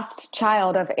the last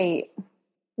child of 8.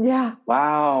 Yeah.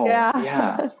 Wow.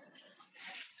 Yeah.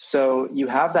 So you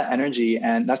have that energy,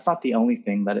 and that's not the only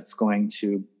thing that it's going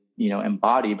to,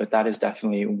 embody, but that is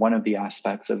definitely one of the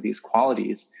aspects of these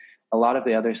qualities. A lot of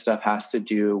the other stuff has to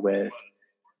do with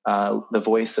the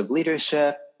voice of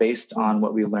leadership based on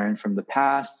what we learned from the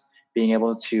past, being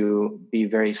able to be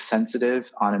very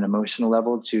sensitive on an emotional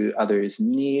level to others'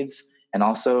 needs, and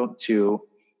also to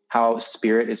how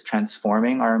spirit is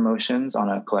transforming our emotions on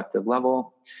a collective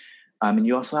level. And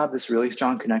you also have this really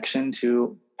strong connection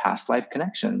to past life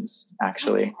connections,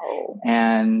 actually. Oh.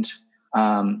 And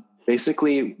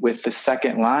basically with the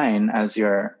second line as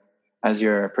your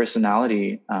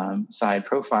personality side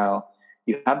profile,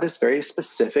 you have this very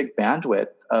specific bandwidth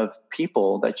of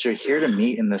people that you're here to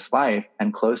meet in this life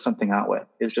and close something out with.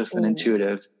 It's just an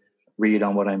intuitive read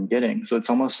on what I'm getting. So it's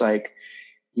almost like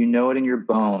you know it in your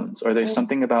bones, or there's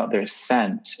something about their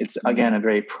scent. It's, again, a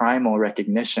very primal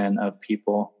recognition of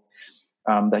people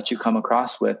that you come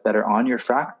across with that are on your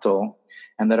fractal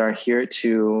and that are here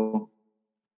to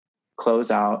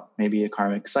close out maybe a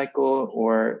karmic cycle,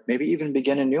 or maybe even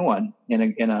begin a new one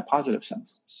in a positive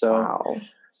sense. So wow.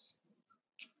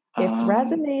 It's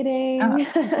resonating.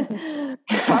 Yeah.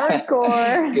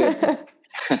 Hardcore.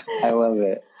 I love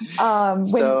it.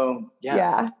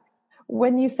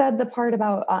 When you said the part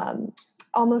about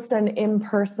almost an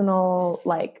impersonal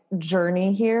like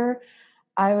journey here,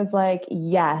 I was like,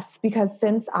 yes, because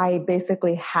since I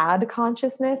basically had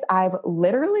consciousness, I've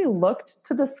literally looked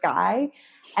to the sky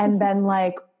and been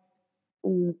like,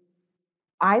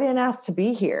 I didn't ask to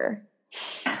be here.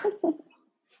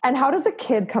 And how does a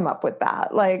kid come up with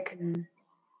that? Like,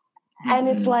 and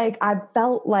it's like, I've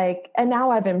felt like, and now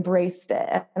I've embraced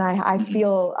it, and I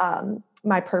feel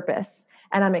my purpose,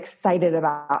 and I'm excited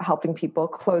about helping people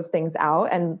close things out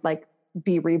and like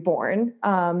be reborn.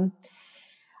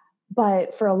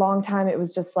 But for a long time, it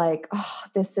was just like, oh,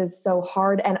 this is so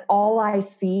hard. And all I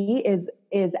see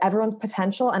is everyone's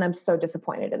potential. And I'm so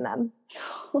disappointed in them.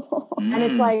 And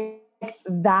it's like,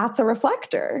 that's a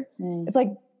reflector. It's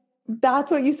like,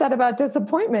 that's what you said about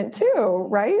disappointment too,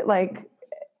 right? Like,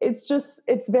 it's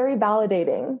very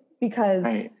validating because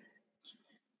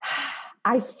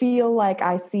I feel like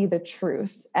I see the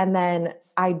truth, and then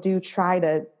I do try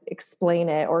to explain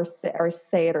it or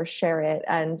say it or share it.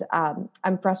 And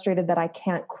I'm frustrated that I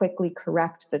can't quickly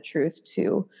correct the truth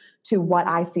to what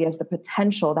I see as the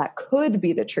potential that could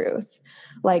be the truth.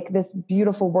 Like this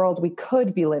beautiful world we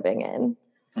could be living in.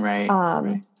 Right.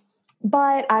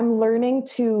 But I'm learning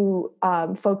to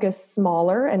focus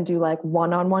smaller and do like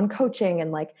one-on-one coaching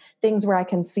and like things where I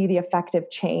can see the effective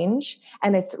change.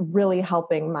 And it's really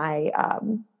helping my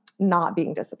not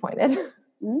being disappointed.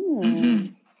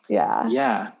 Yeah.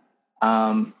 Yeah.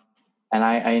 And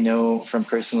I know from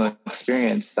personal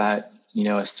experience that,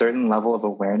 a certain level of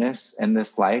awareness in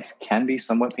this life can be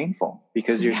somewhat painful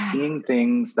because you're seeing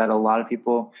things that a lot of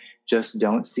people just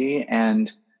don't see.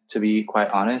 And to be quite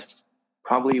honest,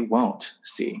 probably won't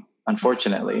see,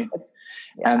 unfortunately.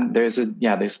 And there's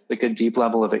like a deep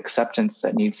level of acceptance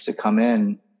that needs to come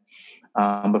in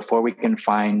before we can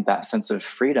find that sense of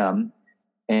freedom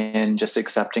in just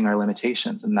accepting our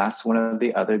limitations. And that's one of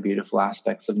the other beautiful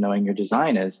aspects of knowing your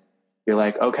design is you're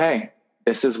like, okay,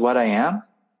 this is what I am.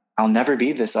 I'll never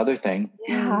be this other thing.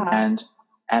 Yeah.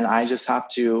 And I just have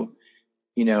to,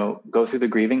 go through the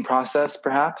grieving process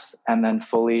perhaps, and then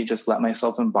fully just let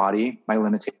myself embody my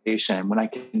limitation. When I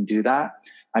can do that,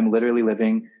 I'm literally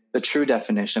living the true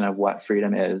definition of what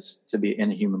freedom is to be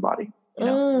in a human body,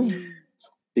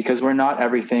 because we're not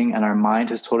everything. And our mind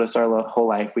has told us our whole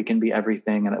life we can be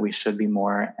everything and that we should be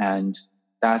more. And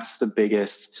that's the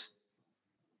biggest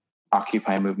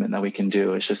Occupy movement that we can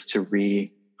do, is just to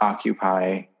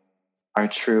reoccupy our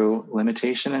true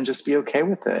limitation and just be okay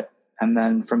with it. And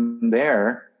then from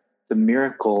there, the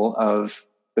miracle of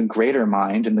the greater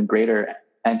mind and the greater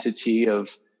entity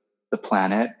of the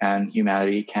planet and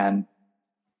humanity can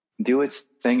do its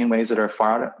thing in ways that are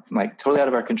totally out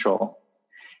of our control.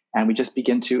 And we just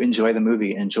begin to enjoy the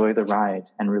movie, enjoy the ride,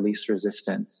 and release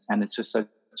resistance. And it's just such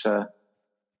a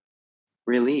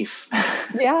relief.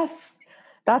 Yes.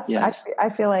 I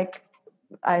feel like,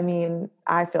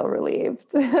 I feel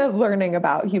relieved learning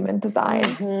about human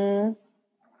design.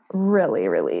 Really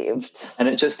relieved. And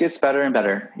it just gets better and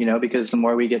better, because the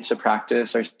more we get to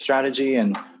practice our strategy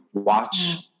and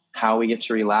watch how we get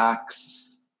to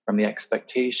relax from the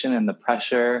expectation and the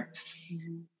pressure,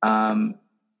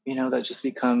 that just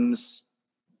becomes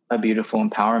a beautiful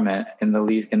empowerment in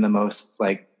the most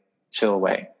like chill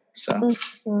way. So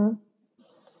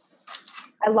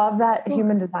I love that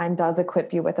human design does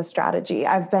equip you with a strategy.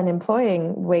 I've been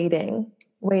employing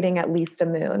waiting at least a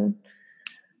moon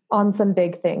on some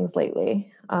big things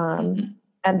lately. And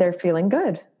they're feeling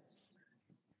good.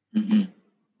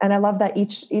 And I love that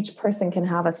each person can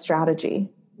have a strategy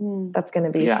that's going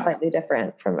to be slightly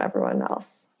different from everyone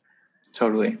else.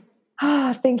 Totally.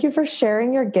 Thank you for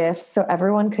sharing your gifts so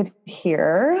everyone could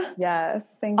hear.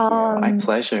 Yes, thank you. My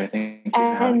pleasure. Thank you for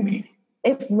having me.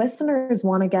 If listeners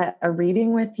want to get a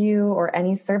reading with you or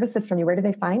any services from you, where do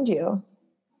they find you?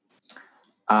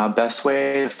 Best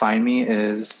way to find me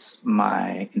is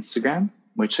my Instagram,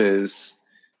 which is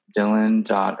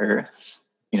Dylan.earth,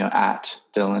 at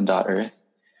Dylan.earth.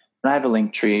 And I have a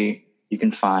link tree. You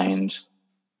can find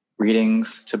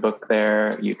readings to book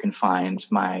there. You can find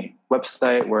my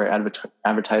website where I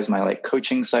advertise my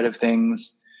coaching side of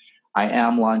things. I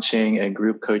am launching a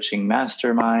group coaching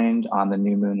mastermind on the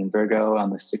new moon in Virgo on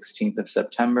the 16th of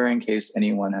September, in case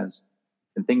anyone has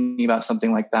been thinking about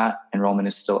something like that. Enrollment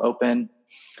is still open.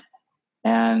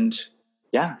 And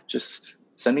just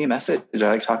send me a message. I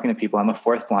like talking to people. I'm a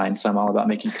fourth line, so I'm all about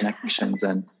making connections,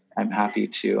 and I'm happy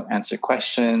to answer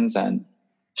questions and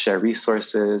share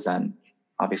resources. And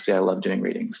obviously I love doing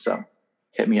readings, so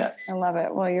hit me up. I love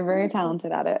it. Well, you're very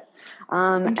talented at it.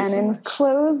 And in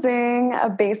closing, a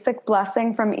basic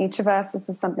blessing from each of us. This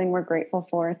is something we're grateful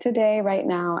for today, right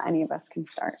now. Any of us can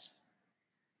start.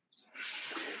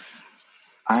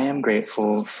 I am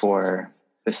grateful for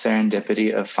the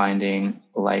serendipity of finding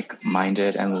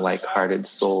like-minded and like-hearted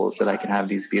souls that I can have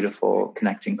these beautiful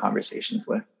connecting conversations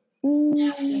with.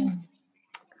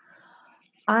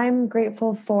 I'm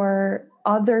grateful for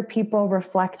other people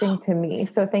reflecting to me.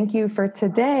 So thank you for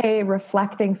today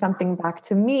reflecting something back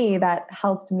to me that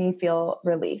helped me feel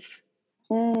relief.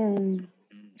 I'm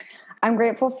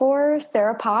grateful for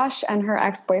Sarah Posh and her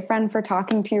ex-boyfriend for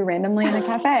talking to you randomly in a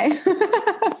cafe.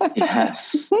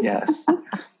 Yes.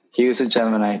 He was a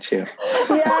Gemini too.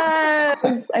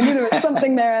 Yes. I knew there was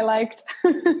something there I liked.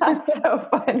 That's so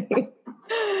funny.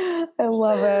 I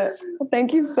love it.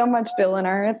 Thank you so much, Dylan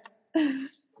Earth.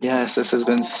 Yes, this has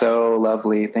been so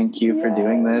lovely. Thank you for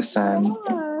doing this, and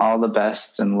all the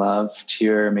best and love to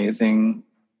your amazing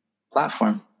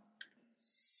platform.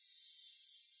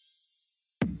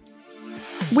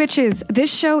 Witches,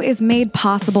 this show is made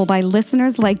possible by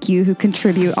listeners like you who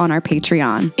contribute on our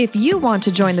Patreon. If you want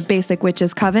to join the Basic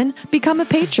Witches Coven, become a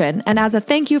patron, and as a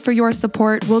thank you for your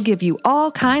support, we'll give you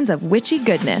all kinds of witchy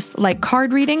goodness, like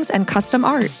card readings and custom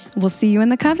art. We'll see you in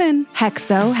the coven.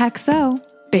 Hexo, hexo.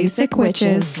 Basic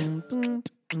Witches. Basic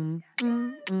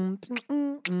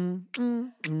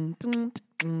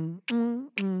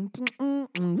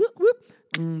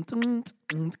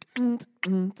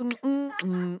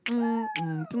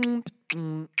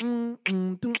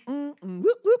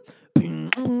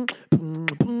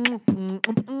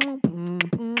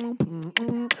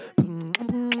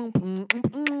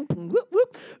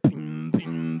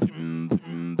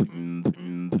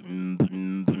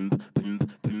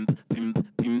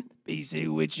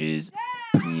Witches.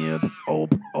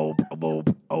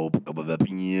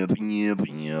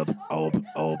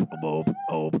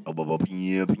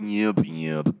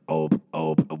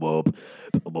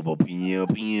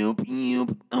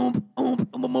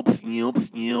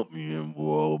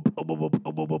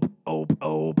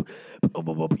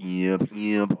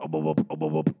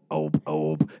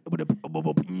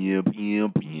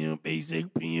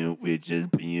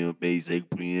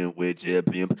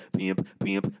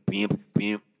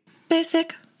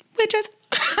 Basic Witches.